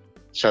base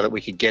so that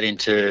we could get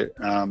into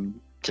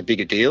to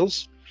bigger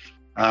deals.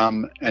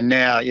 And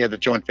now, the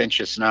joint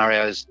venture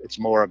scenarios, it's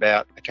more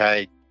about,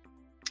 okay,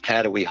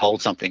 how do we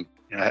hold something?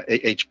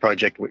 Each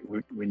project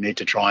we need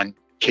to try and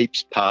keep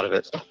part of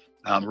it,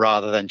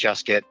 rather than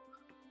just get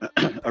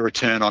a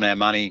return on our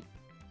money,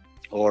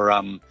 or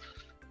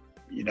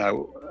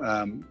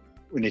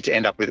we need to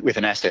end up with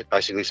an asset,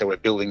 basically. So we're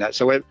building that.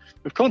 So we're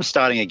kind of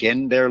starting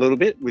again there a little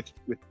bit with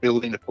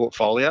building the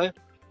portfolio.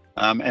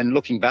 And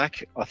looking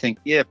back, I think,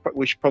 we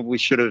probably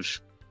should have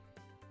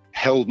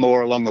held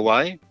more along the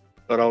way,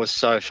 but I was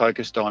so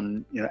focused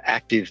on,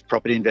 active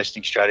property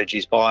investing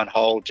strategies. Buy and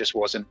hold just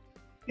wasn't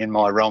in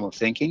my realm of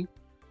thinking.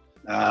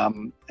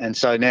 And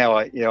so now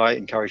I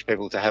encourage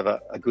people to have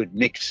a good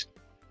mix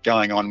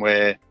going on,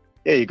 where,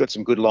 you've got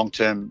some good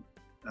long-term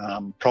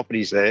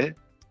properties there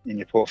in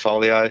your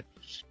portfolio,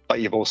 but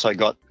you've also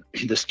got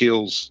the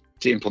skills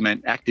to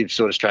implement active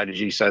sort of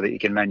strategies so that you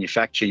can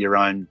manufacture your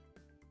own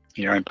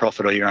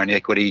profit or your own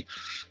equity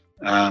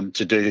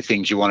to do the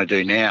things you want to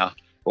do now,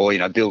 or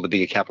build a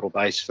bigger capital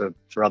base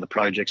for other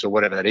projects or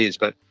whatever that is.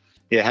 But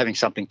having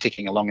something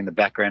ticking along in the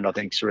background, I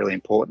think, is really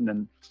important,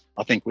 and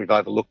I think we've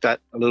overlooked that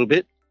a little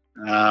bit.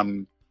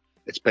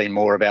 It's been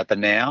more about the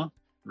now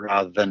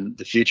rather than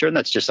the future, and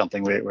that's just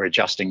something we're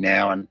adjusting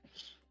now, and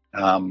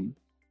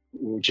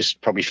we'll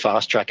just probably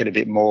fast track it a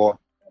bit more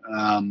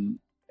in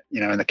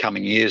the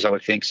coming years, I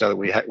would think, so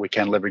that we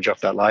can leverage off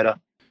that later.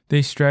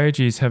 These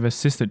strategies have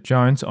assisted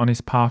Jones on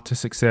his path to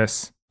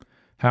success.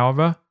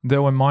 However,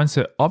 there were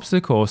mindset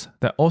obstacles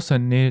that also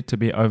needed to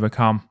be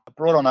overcome. I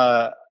brought on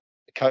I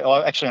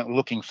actually went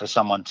looking for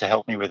someone to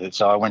help me with it,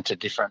 so I went to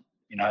different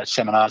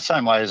seminars,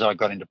 same way as I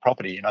got into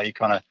property. You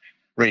kind of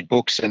read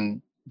books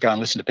and go and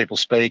listen to people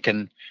speak,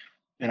 and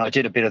I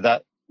did a bit of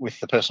that with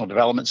the personal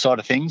development side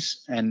of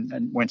things,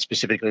 and went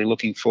specifically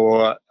looking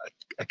for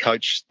a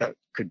coach that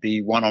could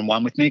be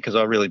one-on-one with me, because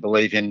I really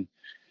believe in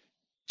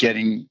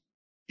getting,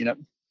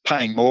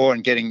 paying more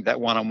and getting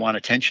that one-on-one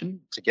attention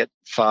to get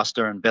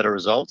faster and better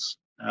results.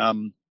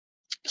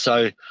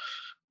 So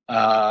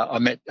I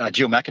met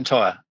Jill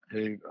McIntyre,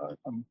 who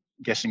I'm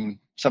guessing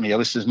some of your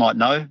listeners might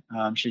know.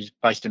 She's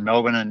based in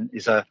Melbourne and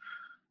is a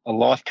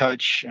life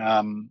coach,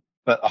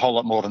 but a whole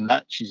lot more than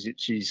that.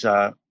 She's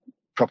a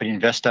property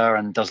investor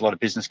and does a lot of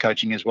business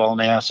coaching as well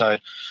now. So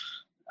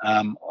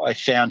I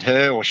found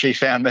her, or she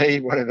found me,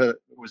 whatever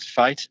was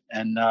fate,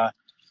 and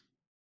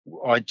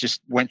I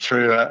just went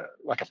through a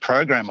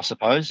program, I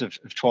suppose, of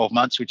 12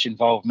 months, which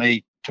involved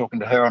me talking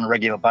to her on a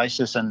regular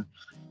basis and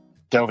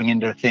delving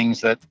into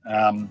things that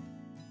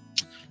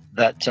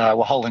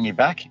were holding you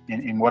back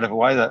in whatever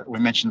way. That we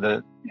mentioned,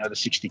 the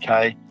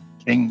 60K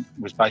thing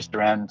was based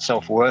around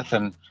self-worth,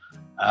 and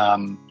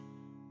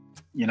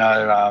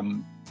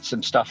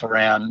some stuff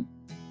around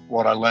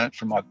what I learned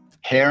from my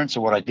parents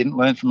or what I didn't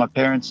learn from my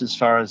parents as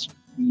far as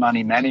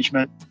money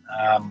management.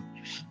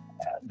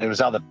 There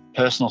was other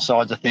personal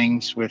sides of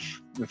things with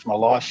my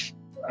life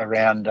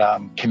around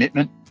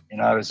commitment,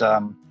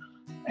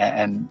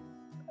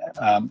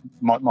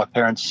 my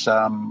parents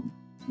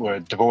were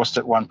divorced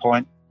at one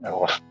point,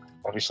 or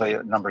obviously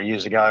a number of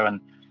years ago,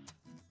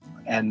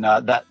 and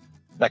that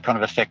kind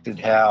of affected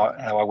how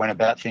I went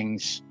about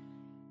things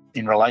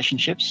in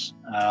relationships.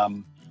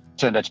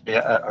 Turned out to be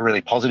a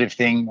really positive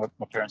thing.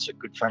 My parents are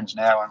good friends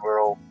now, and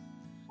we're all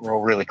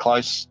really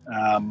close.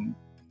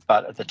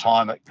 But at the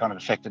time, it kind of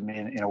affected me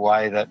in a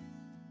way that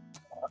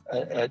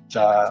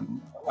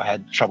I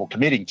had trouble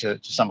committing to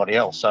somebody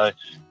else. So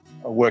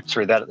I worked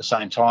through that at the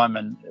same time,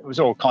 and it was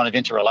all kind of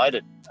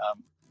interrelated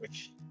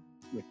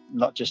with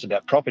not just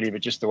about property,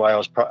 but just the way I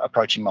was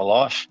approaching my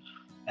life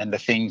and the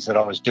things that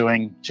I was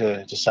doing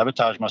to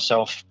sabotage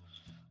myself.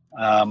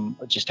 I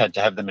just had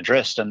to have them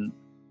addressed. And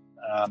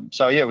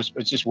it was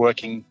just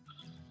working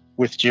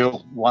with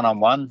Jill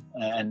one-on-one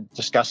and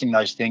discussing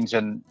those things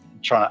and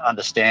trying to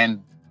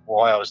understand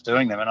why I was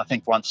doing them. And I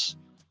think once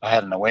I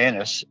had an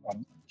awareness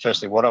on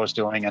firstly what I was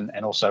doing and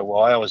also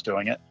why I was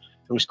doing it,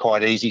 it was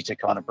quite easy to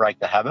kind of break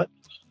the habit.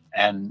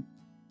 And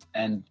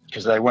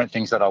because they weren't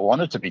things that I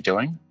wanted to be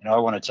doing. I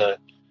wanted to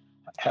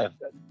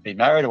be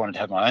married. I wanted to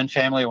have my own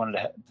family. I wanted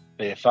to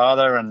be a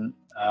father. And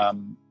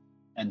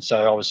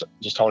so I was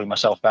just holding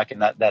myself back in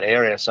that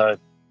area. So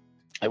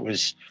it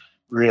was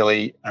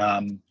really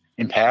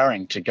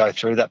empowering to go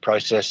through that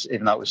process.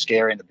 Even though it was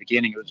scary in the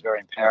beginning, it was very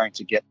empowering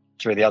to get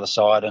through the other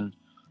side. And,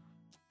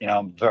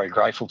 I'm very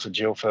grateful to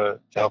Jill for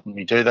helping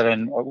me do that.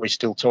 And we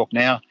still talk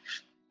now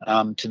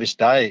to this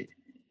day.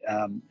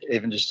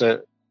 Even just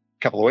a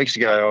couple of weeks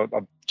ago,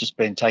 I've just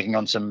been taking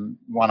on some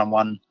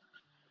one-on-one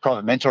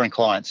private mentoring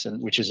clients,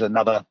 and which is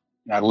another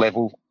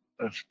level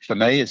for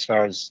me as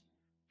far as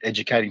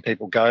educating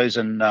people goes.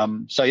 And I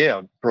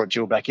brought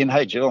Jill back in.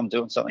 Hey, Jill, I'm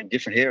doing something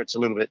different here. It's a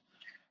little bit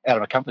out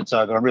of my comfort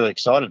zone, but I'm really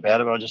excited about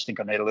it. But I just think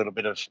I need a little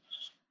bit of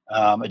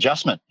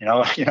adjustment.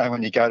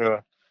 When you go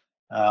to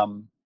a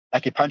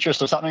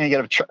acupuncturist or something, you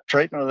get a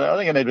treatment. I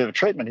think I need a bit of a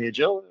treatment here,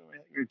 Jill.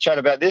 We chat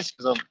about this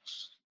because I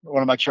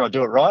want to make sure I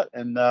do it right.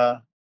 And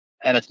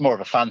it's more of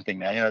a fun thing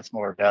now. It's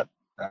more about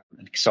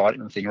an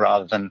excitement thing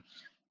rather than,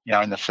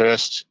 in the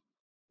first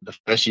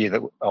year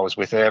that I was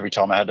with her, every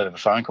time I had to have a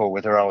phone call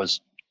with her, I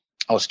was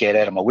scared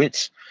out of my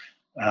wits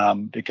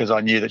because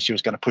I knew that she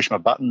was going to push my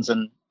buttons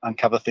and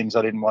uncover things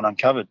I didn't want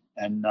uncovered.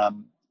 And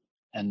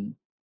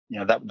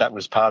that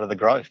was part of the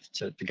growth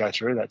to go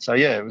through that. So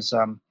it was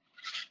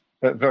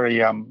very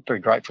very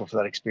grateful for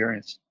that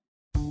experience.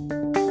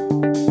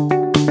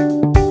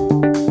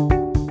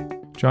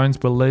 Jones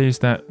believes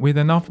that with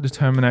enough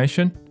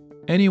determination,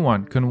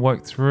 anyone can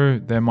work through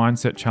their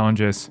mindset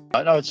challenges.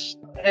 I know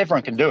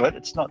everyone can do it.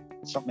 It's not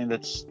something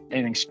that's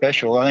anything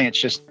special. I think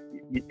it's just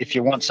if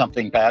you want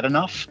something bad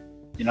enough,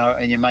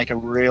 and you make a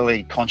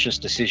really conscious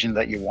decision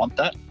that you want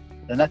that,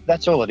 then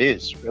that's all it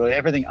is. Really,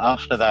 everything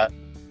after that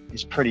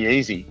is pretty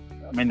easy.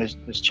 I mean,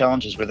 there's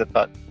challenges with it,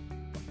 but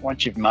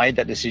once you've made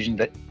that decision,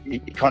 that you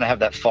kind of have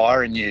that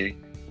fire in you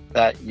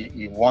that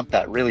you want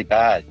that really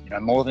bad,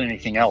 more than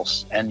anything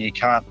else, and you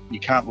can't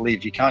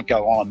live, you can't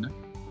go on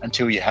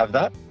until you have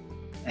that,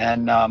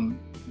 and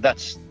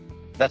that's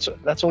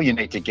all you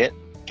need to get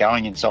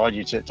going inside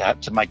you to have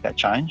to make that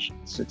change.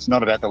 It's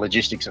not about the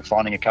logistics of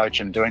finding a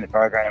coach and doing the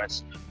program.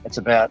 It's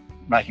about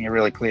making a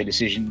really clear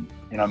decision,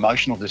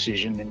 emotional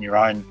decision in your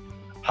own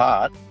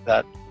heart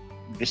that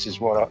this is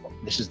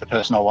the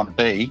person I want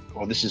to be,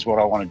 or this is what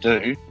I want to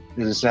do.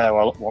 This is how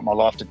I want my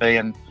life to be,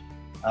 and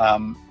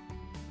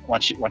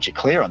once you're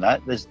clear on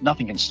that, there's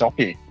nothing can stop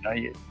you.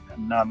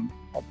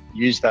 I've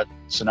used that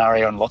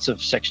scenario in lots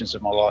of sections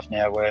of my life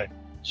now, where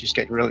just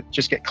get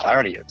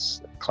clarity.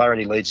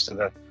 Clarity leads to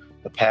the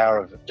power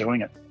of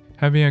doing it.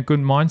 Having a good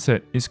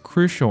mindset is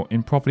crucial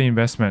in property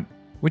investment,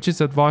 which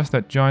is advice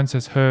that Jones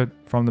has heard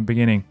from the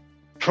beginning.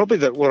 Probably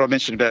what I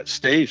mentioned about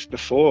Steve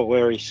before,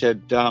 where he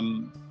said,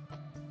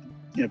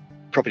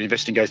 property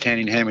investing goes hand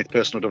in hand with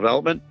personal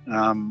development.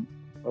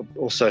 I've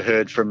also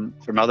heard from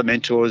other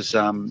mentors.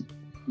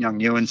 Young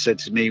Nguyen said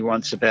to me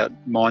once about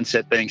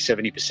mindset being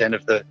 70%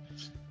 of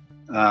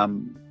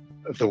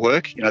the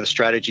work. The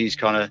strategy is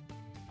kind of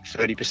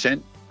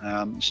 30%.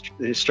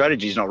 The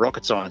strategy is not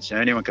rocket science.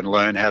 Anyone can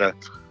learn how to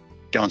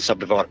go and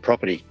subdivide a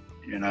property.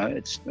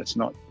 It's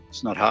not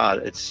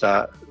hard. It's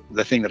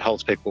the thing that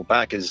holds people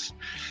back is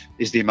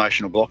the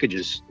emotional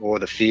blockages or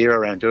the fear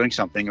around doing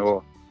something.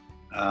 Or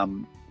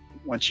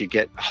once you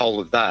get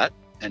hold of that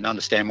and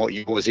understand what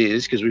yours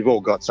is, because we've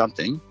all got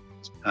something,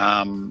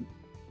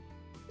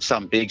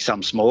 some big,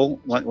 some small.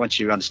 Once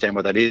you understand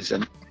what that is,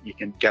 and you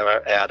can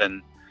go out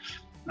and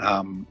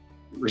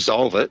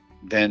resolve it,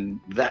 then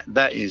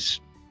that is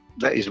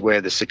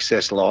where the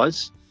success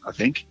lies, I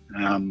think.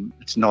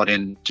 It's not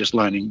in just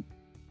learning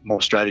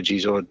more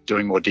strategies or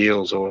doing more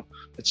deals, or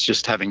it's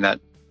just having that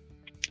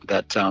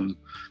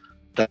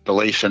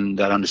belief and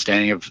that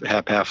understanding of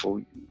how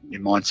powerful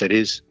your mindset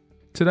is.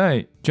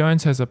 Today,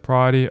 Jones has a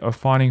priority of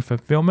finding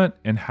fulfillment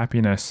and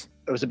happiness.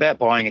 It was about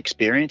buying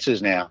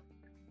experiences now,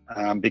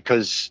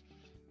 because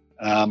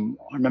I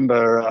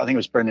remember, I think it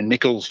was Brendan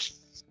Nichols,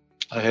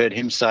 I heard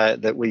him say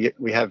it, that we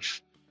have,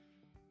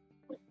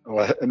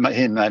 well,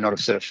 he may not have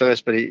said it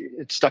first, but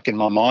it stuck in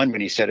my mind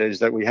when he said it, is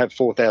that we have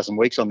 4,000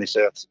 weeks on this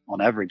earth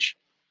on average.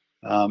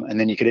 And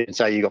then you could even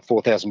say you got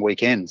 4,000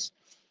 weekends.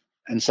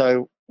 And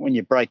so when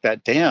you break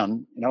that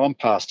down, I'm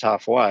past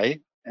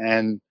halfway,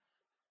 and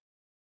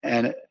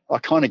I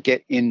kind of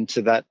get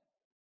into that.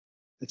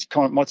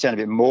 Might sound a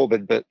bit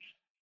morbid, but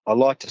I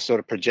like to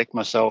sort of project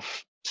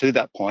myself to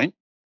that point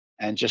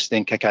and just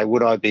think, okay,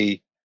 would I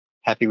be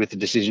happy with the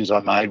decisions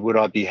I made? Would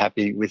I be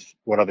happy with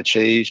what I've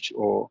achieved?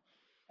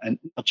 And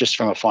not just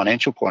from a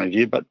financial point of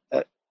view, but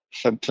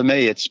for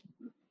me, it's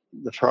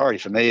the priority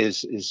for me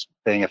is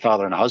being a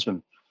father and a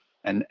husband.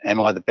 and am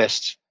I the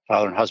best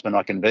father and husband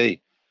I can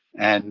be?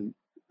 And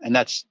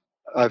that's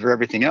over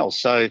everything else.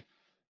 So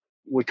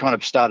we kind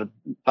of started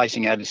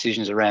basing our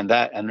decisions around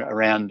that and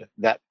around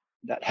that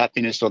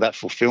happiness or that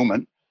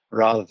fulfillment,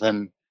 rather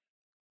than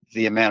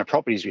the amount of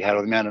properties we had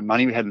or the amount of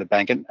money we had in the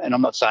bank. And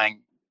I'm not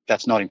saying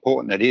that's not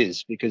important. It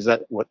is, because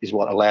that is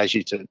what allows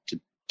you to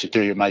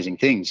do amazing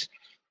things.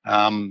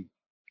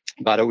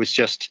 But it was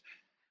just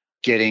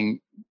getting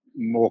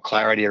more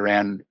clarity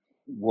around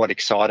what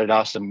excited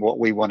us and what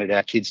we wanted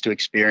our kids to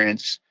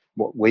experience,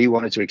 what we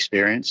wanted to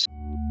experience.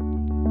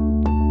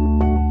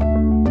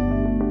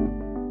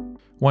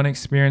 One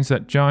experience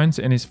that Jones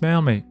and his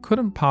family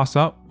couldn't pass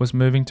up was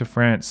moving to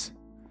France.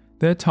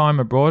 Their time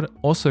abroad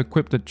also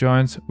equipped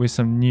Jones with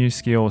some new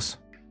skills.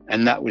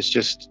 And that was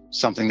just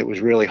something that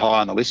was really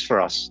high on the list for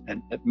us.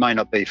 And it may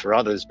not be for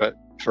others, but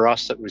for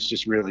us, it was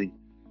just really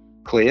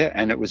clear.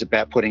 And it was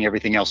about putting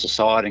everything else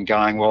aside and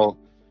going, well,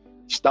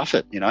 stuff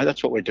it,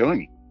 that's what we're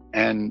doing.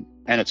 And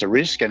it's a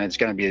risk, and it's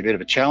going to be a bit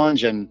of a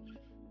challenge. And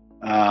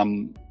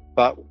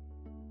but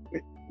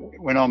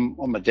when I'm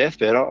on my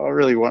deathbed, I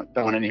really don't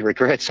want any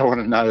regrets. I want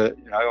to know that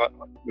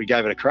we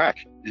gave it a crack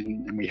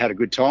and we had a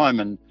good time.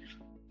 And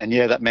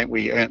yeah, that meant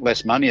we earned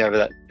less money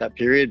over that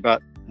period,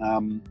 but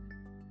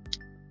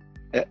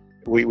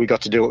we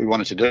got to do what we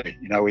wanted to do.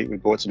 We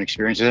bought some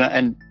experiences,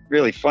 and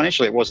really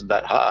financially it wasn't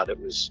that hard. It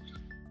was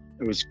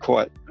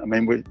quite. I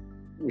mean,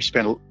 we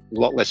spent a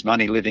lot less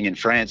money living in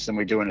France than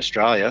we do in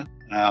Australia,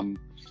 and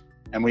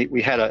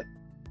we had a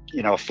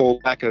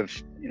fallback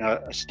of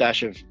a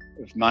stash of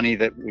money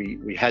that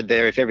we had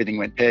there. If everything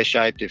went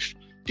pear-shaped, if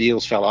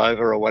deals fell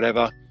over or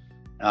whatever,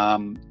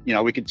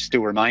 we could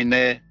still remain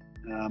there.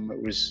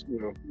 We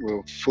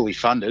were fully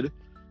funded,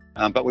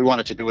 but we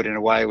wanted to do it in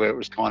a way where it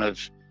was kind of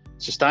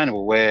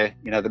sustainable, where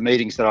the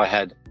meetings that I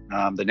had,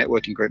 the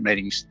networking group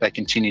meetings, they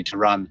continued to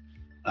run.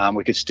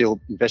 We could still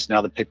invest in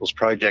other people's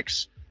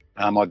projects.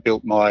 I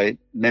built my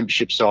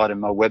membership site and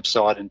my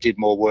website and did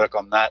more work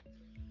on that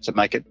to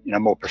make it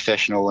more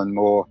professional and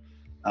more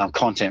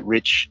content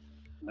rich.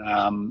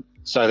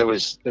 So there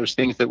was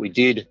things that we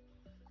did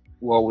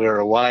while we were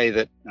away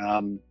that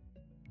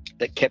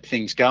kept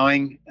things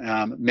going.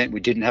 It meant we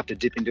didn't have to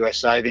dip into our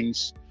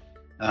savings.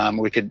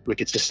 We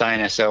could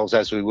sustain ourselves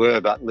as we were,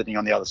 but living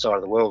on the other side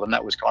of the world. And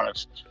that was kind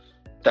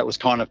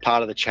of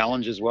part of the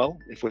challenge as well.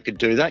 If we could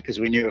do that, because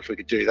we knew if we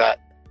could do that,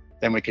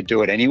 then we could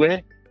do it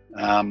anywhere,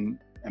 and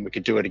we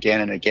could do it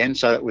again and again.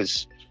 So it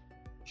was,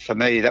 for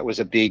me, that was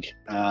a big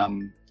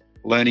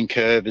learning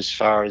curve as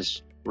far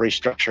as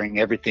restructuring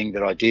everything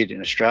that I did in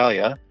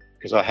Australia,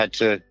 because I had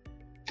to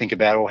think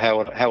about,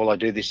 how will I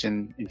do this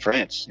in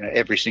France?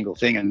 Every single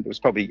thing. And it was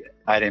probably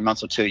 18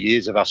 months or 2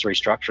 years of us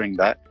restructuring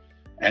that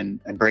and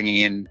bringing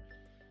in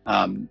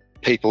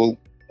people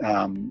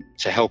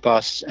to help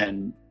us,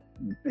 and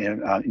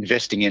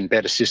investing in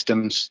better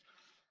systems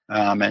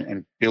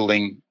and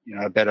building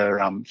a better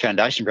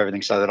foundation for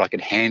everything, so that I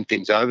could hand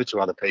things over to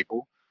other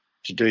people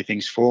to do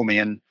things for me.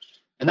 And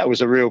that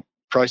was a real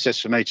process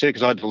for me too,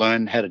 because I had to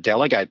learn how to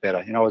delegate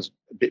better. I was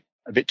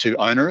a bit too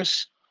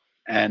onerous,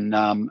 and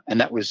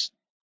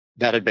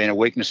that had been a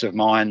weakness of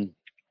mine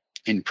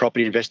in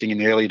property investing in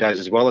the early days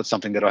as well. It's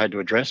something that I had to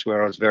address,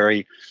 where I was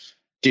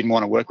didn't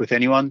want to work with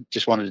anyone,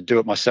 just wanted to do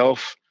it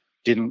myself.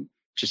 Didn't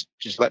just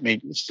let me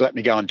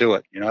go and do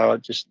it. I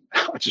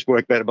just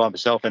work better by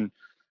myself, and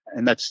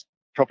that's,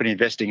 property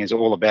investing is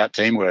all about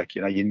teamwork.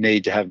 You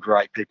need to have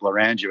great people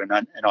around you, and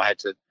I had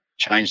to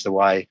change the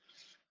way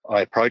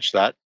I approached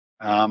that.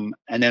 And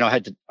then I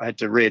had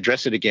to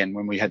readdress it again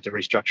when we had to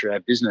restructure our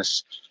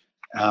business,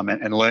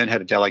 and learn how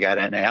to delegate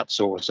and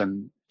outsource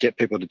and get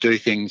people to do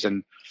things.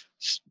 And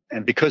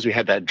because we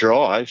had that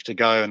drive to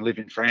go and live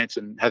in France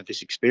and have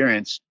this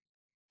experience,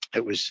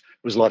 it was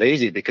a lot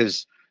easier,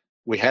 because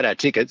we had our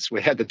tickets,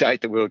 we had the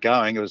date that we were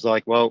going. It was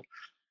like, well,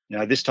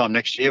 this time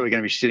next year we're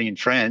going to be sitting in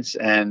France,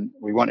 and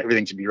we want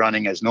everything to be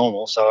running as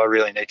normal. So I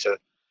really need to,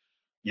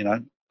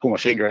 pull my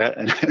finger out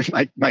and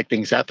make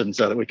things happen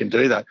so that we can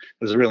do that.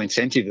 There's a real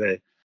incentive there.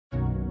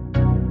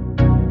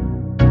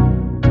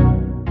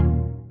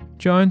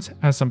 Jones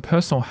has some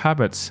personal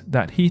habits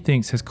that he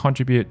thinks has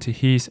contributed to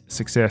his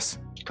success.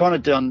 Kind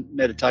of done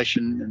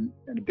meditation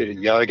and a bit of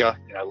yoga,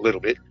 a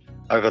little bit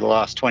over the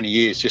last 20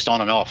 years, just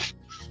on and off.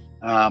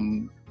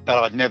 But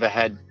I'd never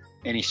had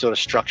any sort of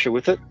structure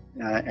with it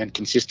and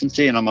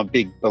consistency. And I'm a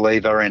big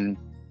believer in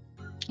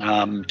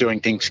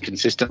doing things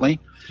consistently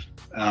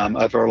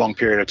over a long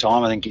period of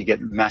time. I think you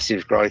get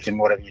massive growth in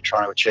whatever you're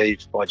trying to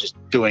achieve by just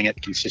doing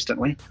it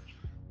consistently.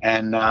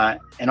 And I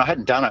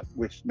hadn't done it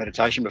with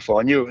meditation before.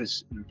 I knew it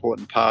was an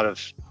important part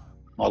of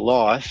my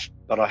life,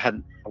 but I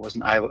hadn't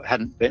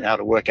been able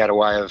to work out a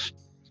way of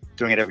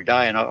doing it every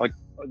day. And I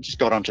just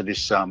got onto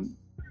this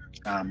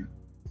smartphone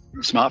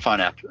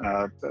app,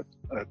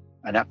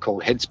 an app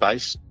called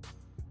Headspace.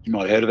 You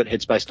might have heard of it,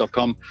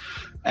 headspace.com.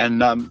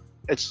 And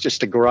it's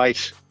just a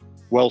great,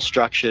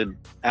 well-structured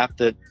app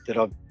that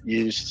I've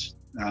used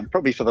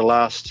probably for the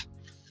last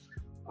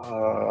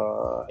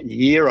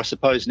year, I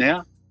suppose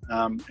now.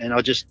 And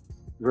I just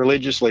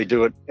religiously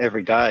do it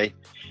every day.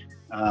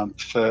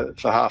 for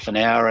half an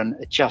hour, and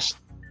it just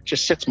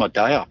sets my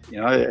day up.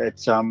 It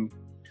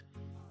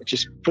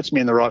just puts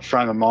me in the right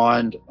frame of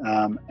mind,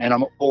 and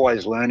I'm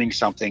always learning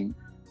something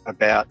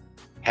about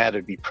how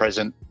to be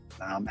present,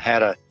 how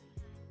to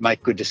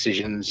make good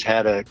decisions,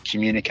 how to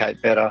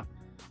communicate better.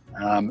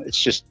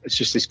 It's just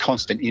this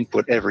constant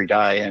input every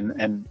day,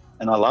 and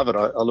I love it.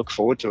 I look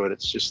forward to it.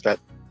 It's just that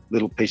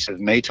little piece of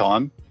me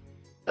time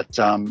that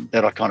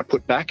I kind of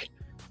put back,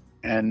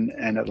 and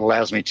it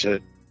allows me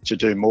to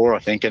do more, I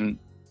think. And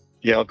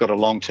yeah, I've got a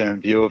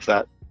long-term view of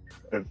that.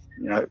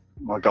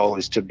 My goal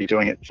is to be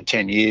doing it for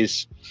 10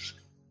 years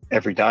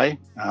every day.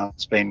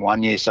 It's been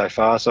 1 year so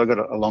far, so I've got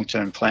a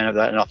long-term plan of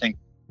that, and I think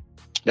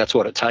that's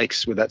what it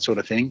takes with that sort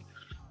of thing.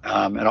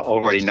 And I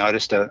already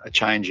noticed a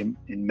change in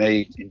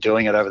me in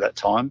doing it over that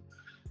time.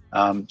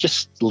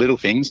 Just little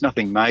things,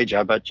 nothing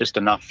major, but just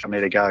enough for me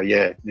to go,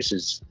 yeah, this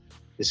is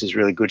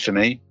really good for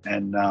me,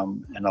 and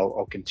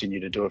I'll continue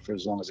to do it for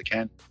as long as I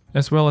can.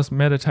 As well as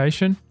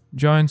meditation,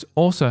 Jones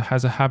also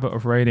has a habit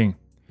of reading.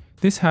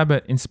 This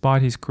habit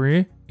inspired his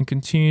career and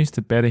continues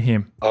to better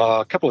him.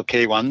 A couple of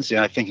key ones,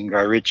 Think and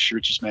Grow Rich,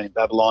 Richest Man in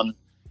Babylon,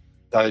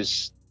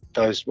 those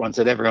ones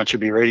that everyone should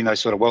be reading,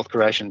 those sort of wealth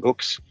creation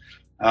books.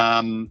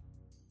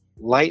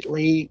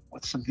 Lately,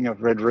 what's something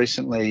I've read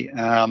recently?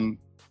 It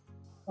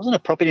wasn't a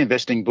property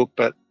investing book,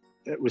 but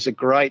it was a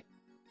great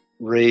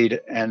read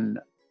and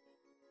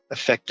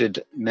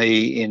affected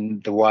me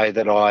in the way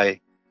that I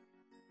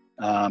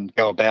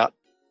go about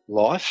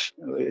life.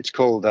 It's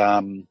called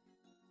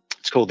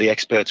The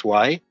Expert's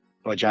Way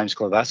by James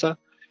Clavassa.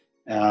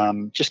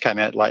 Just came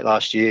out late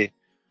last year,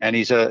 and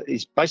he's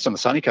based on the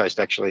sunny coast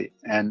actually,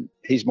 and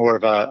he's more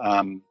of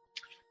a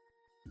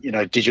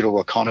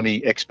digital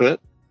economy expert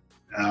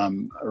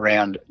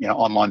around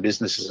online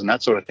businesses and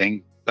that sort of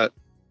thing. But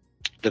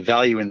the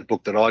value in the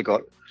book that I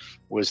got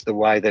was the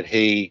way that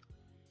he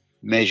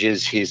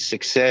measures his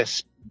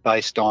success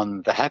based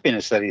on the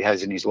happiness that he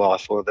has in his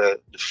life, or the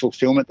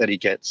fulfillment that he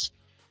gets,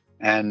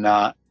 and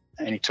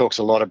he talks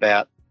a lot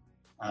about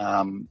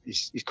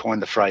he's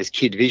coined the phrase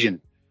kid vision,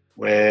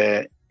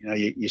 where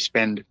you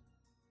spend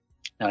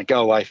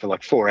go away for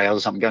like 4 hours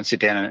or something, go and sit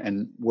down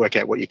and work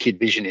out what your kid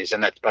vision is,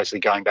 and that's basically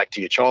going back to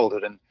your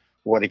childhood and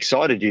what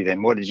excited you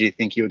then. What did you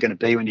think you were going to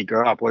be when you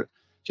grow up?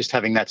 Just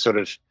having that sort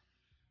of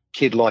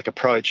kid-like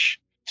approach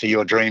to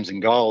your dreams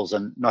and goals,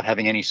 and not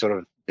having any sort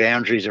of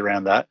boundaries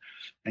around that,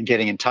 and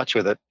getting in touch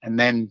with it, and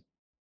then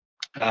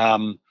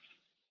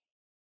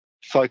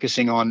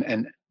focusing on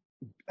and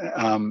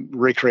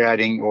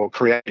recreating or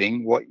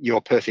creating what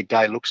your perfect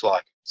day looks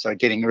like. So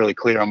getting really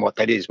clear on what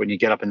that is. When you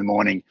get up in the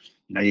morning,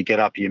 you get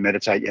up, you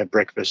meditate, you have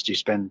breakfast, you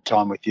spend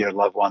time with your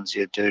loved ones,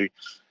 you go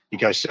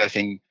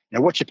surfing.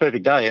 What's your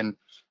perfect day?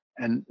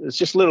 And it's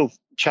just little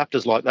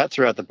chapters like that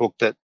throughout the book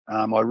that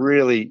I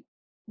really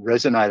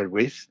resonated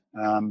with,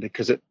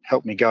 because it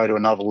helped me go to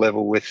another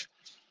level with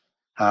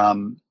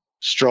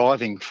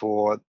striving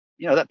for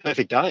that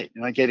perfect day,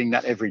 getting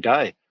that every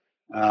day,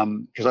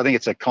 because I think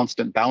it's a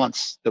constant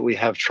balance that we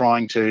have,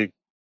 trying to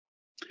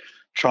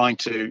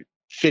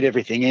fit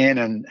everything in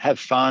and have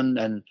fun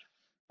and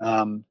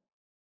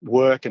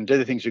work and do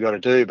the things we've got to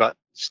do, but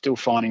still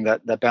finding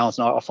that balance.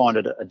 And I find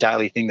it a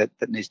daily thing that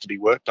needs to be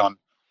worked on.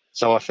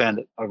 So I found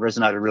it, I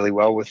resonated really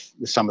well with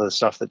some of the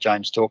stuff that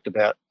James talked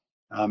about.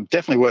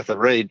 Definitely worth a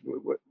read,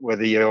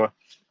 whether you're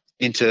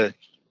into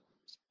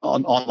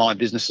online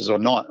businesses or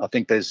not. I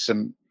think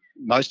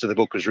most of the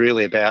book was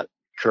really about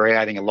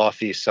creating a life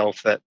for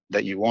yourself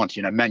that you want,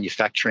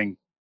 manufacturing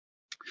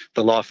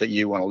the life that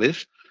you want to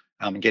live,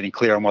 and getting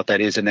clear on what that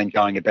is, and then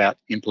going about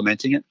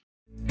implementing it.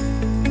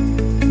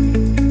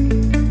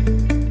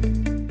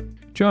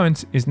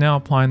 Jones is now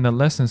applying the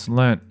lessons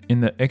learnt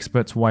in the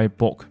Expert's Way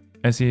book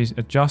as he is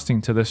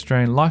adjusting to the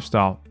Australian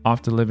lifestyle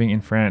after living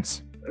in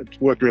France. It's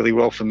worked really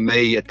well for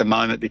me at the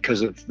moment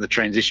because of the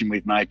transition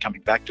we've made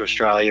coming back to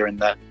Australia, and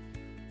that,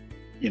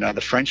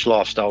 the French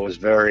lifestyle was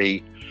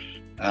very,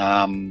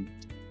 I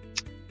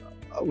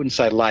wouldn't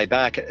say lay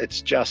back.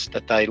 It's just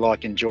that they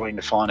like enjoying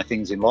the finer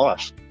things in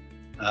life.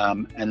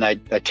 And they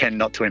tend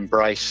not to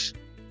embrace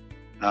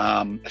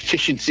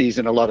efficiencies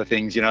in a lot of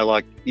things,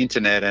 like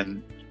internet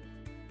and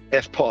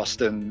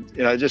FPOST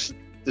and, just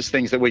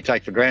things that we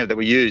take for granted that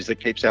we use that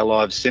keeps our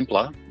lives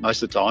simpler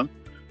most of the time.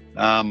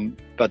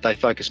 But they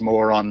focus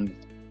more on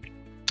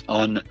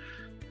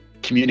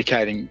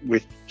communicating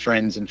with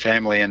friends and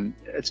family. And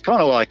it's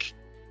kind of like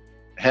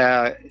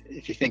how,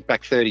 if you think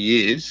back 30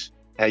 years,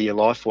 how your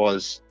life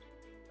was,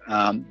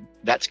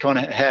 that's kind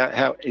of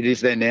how it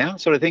is there now,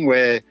 sort of thing,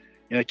 where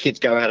kids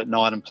go out at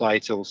night and play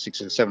till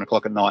 6 or 7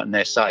 o'clock at night and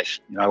they're safe,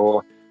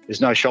 or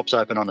there's no shops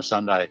open on a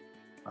Sunday.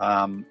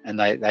 And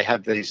they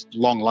have these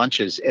long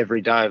lunches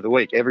every day of the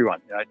week.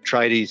 Everyone,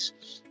 tradies,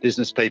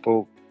 business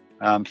people,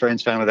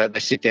 friends, family, they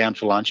sit down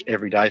for lunch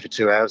every day for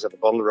 2 hours, have a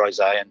bottle of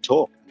rosé and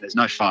talk. There's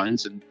no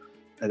phones, and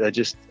they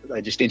just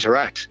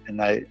interact, and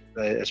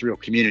it's a real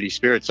community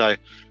spirit. So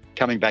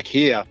coming back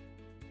here,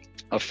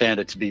 I've found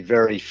it to be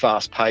very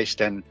fast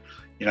paced and,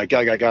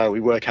 go. We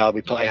work hard,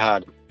 we play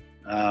hard.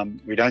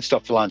 We don't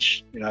stop for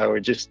lunch.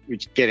 We just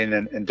get in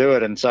and do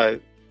it. And so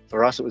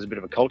for us, it was a bit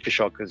of a culture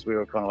shock because we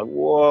were kind of like,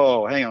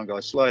 whoa, hang on,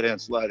 guys, slow down.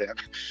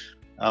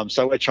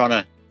 So we're trying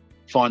to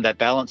find that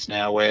balance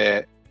now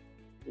where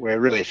we're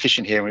really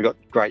efficient here and we've got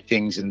great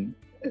things and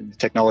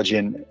technology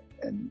and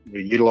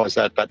we utilize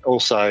that, but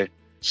also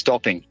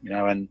stopping,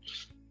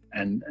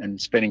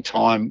 and spending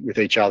time with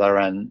each other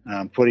and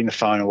putting the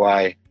phone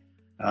away,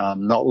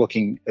 not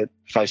looking at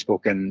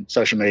Facebook and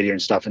social media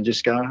and stuff and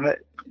just going, hey,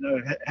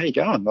 how you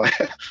going?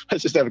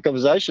 Let's just have a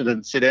conversation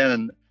and sit down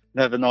and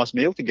have a nice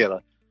meal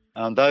together.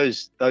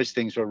 Those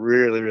things were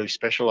really, really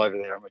special over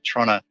there, and we're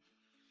trying to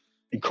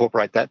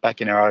incorporate that back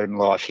in our own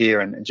life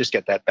here and just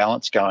get that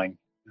balance going,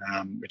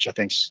 which I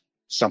think's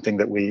something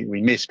that we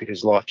miss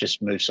because life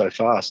just moves so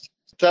fast.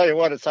 I tell you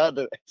what, it's hard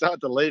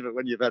to leave it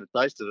when you've had a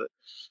taste of it.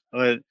 I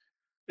mean,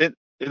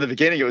 in the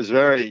beginning, it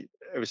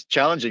was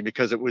challenging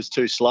because it was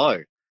too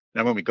slow.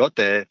 When we got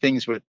there,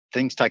 things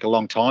take a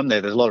long time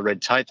there. There's a lot of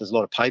red tape. There's a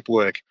lot of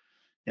paperwork.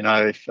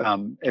 If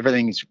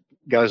everything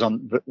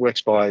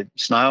works by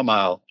snail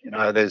mail,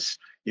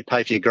 you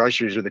pay for your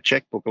groceries with a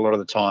checkbook a lot of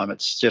the time.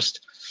 It's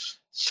just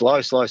slow,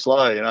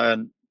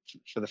 and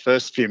for the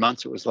first few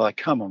months, it was like,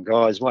 come on,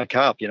 guys, wake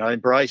up,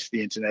 embrace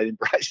the internet,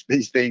 embrace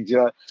these things,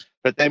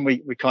 But then we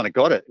kind of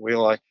got it. We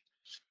were like,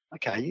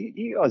 okay,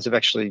 you guys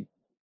actually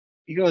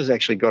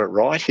got it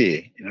right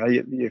here.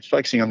 You're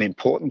focusing on the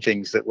important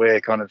things that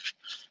we're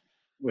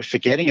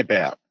forgetting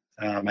about,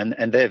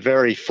 and they're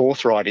very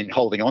forthright in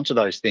holding on to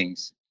those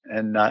things,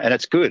 and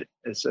it's good.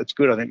 It's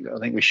good. I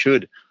think we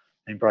should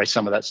embrace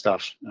some of that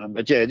stuff.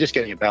 But yeah, just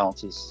getting a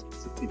balance is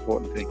the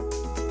important thing.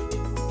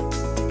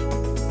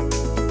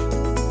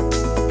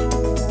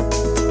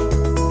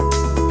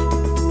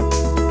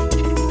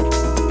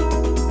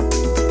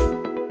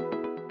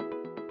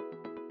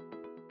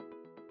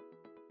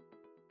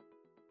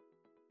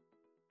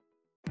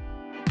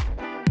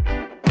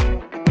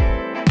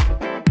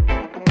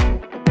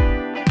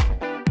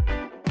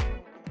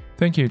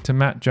 Thank you to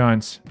Matt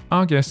Jones,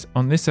 our guest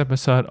on this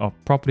episode of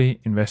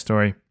Property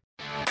Investory.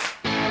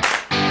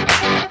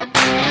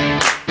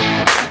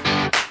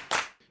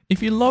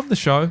 If you love the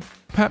show,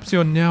 perhaps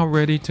you're now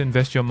ready to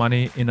invest your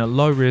money in a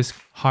low-risk,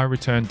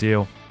 high-return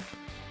deal.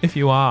 If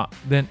you are,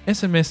 then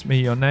SMS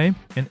me your name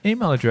and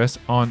email address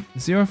on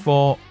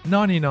 04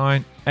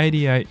 99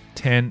 88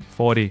 10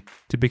 40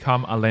 to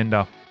become a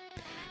lender.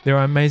 There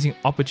are amazing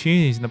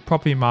opportunities in the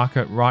property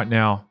market right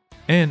now,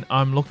 and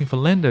I'm looking for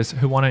lenders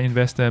who want to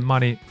invest their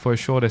money for as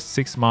short as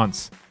 6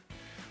 months.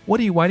 What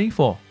are you waiting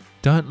for?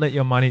 Don't let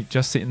your money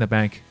just sit in the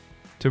bank.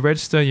 To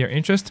register your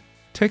interest,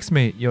 text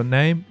me your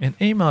name and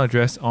email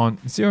address on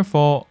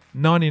 04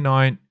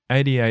 99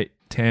 88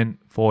 10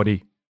 40.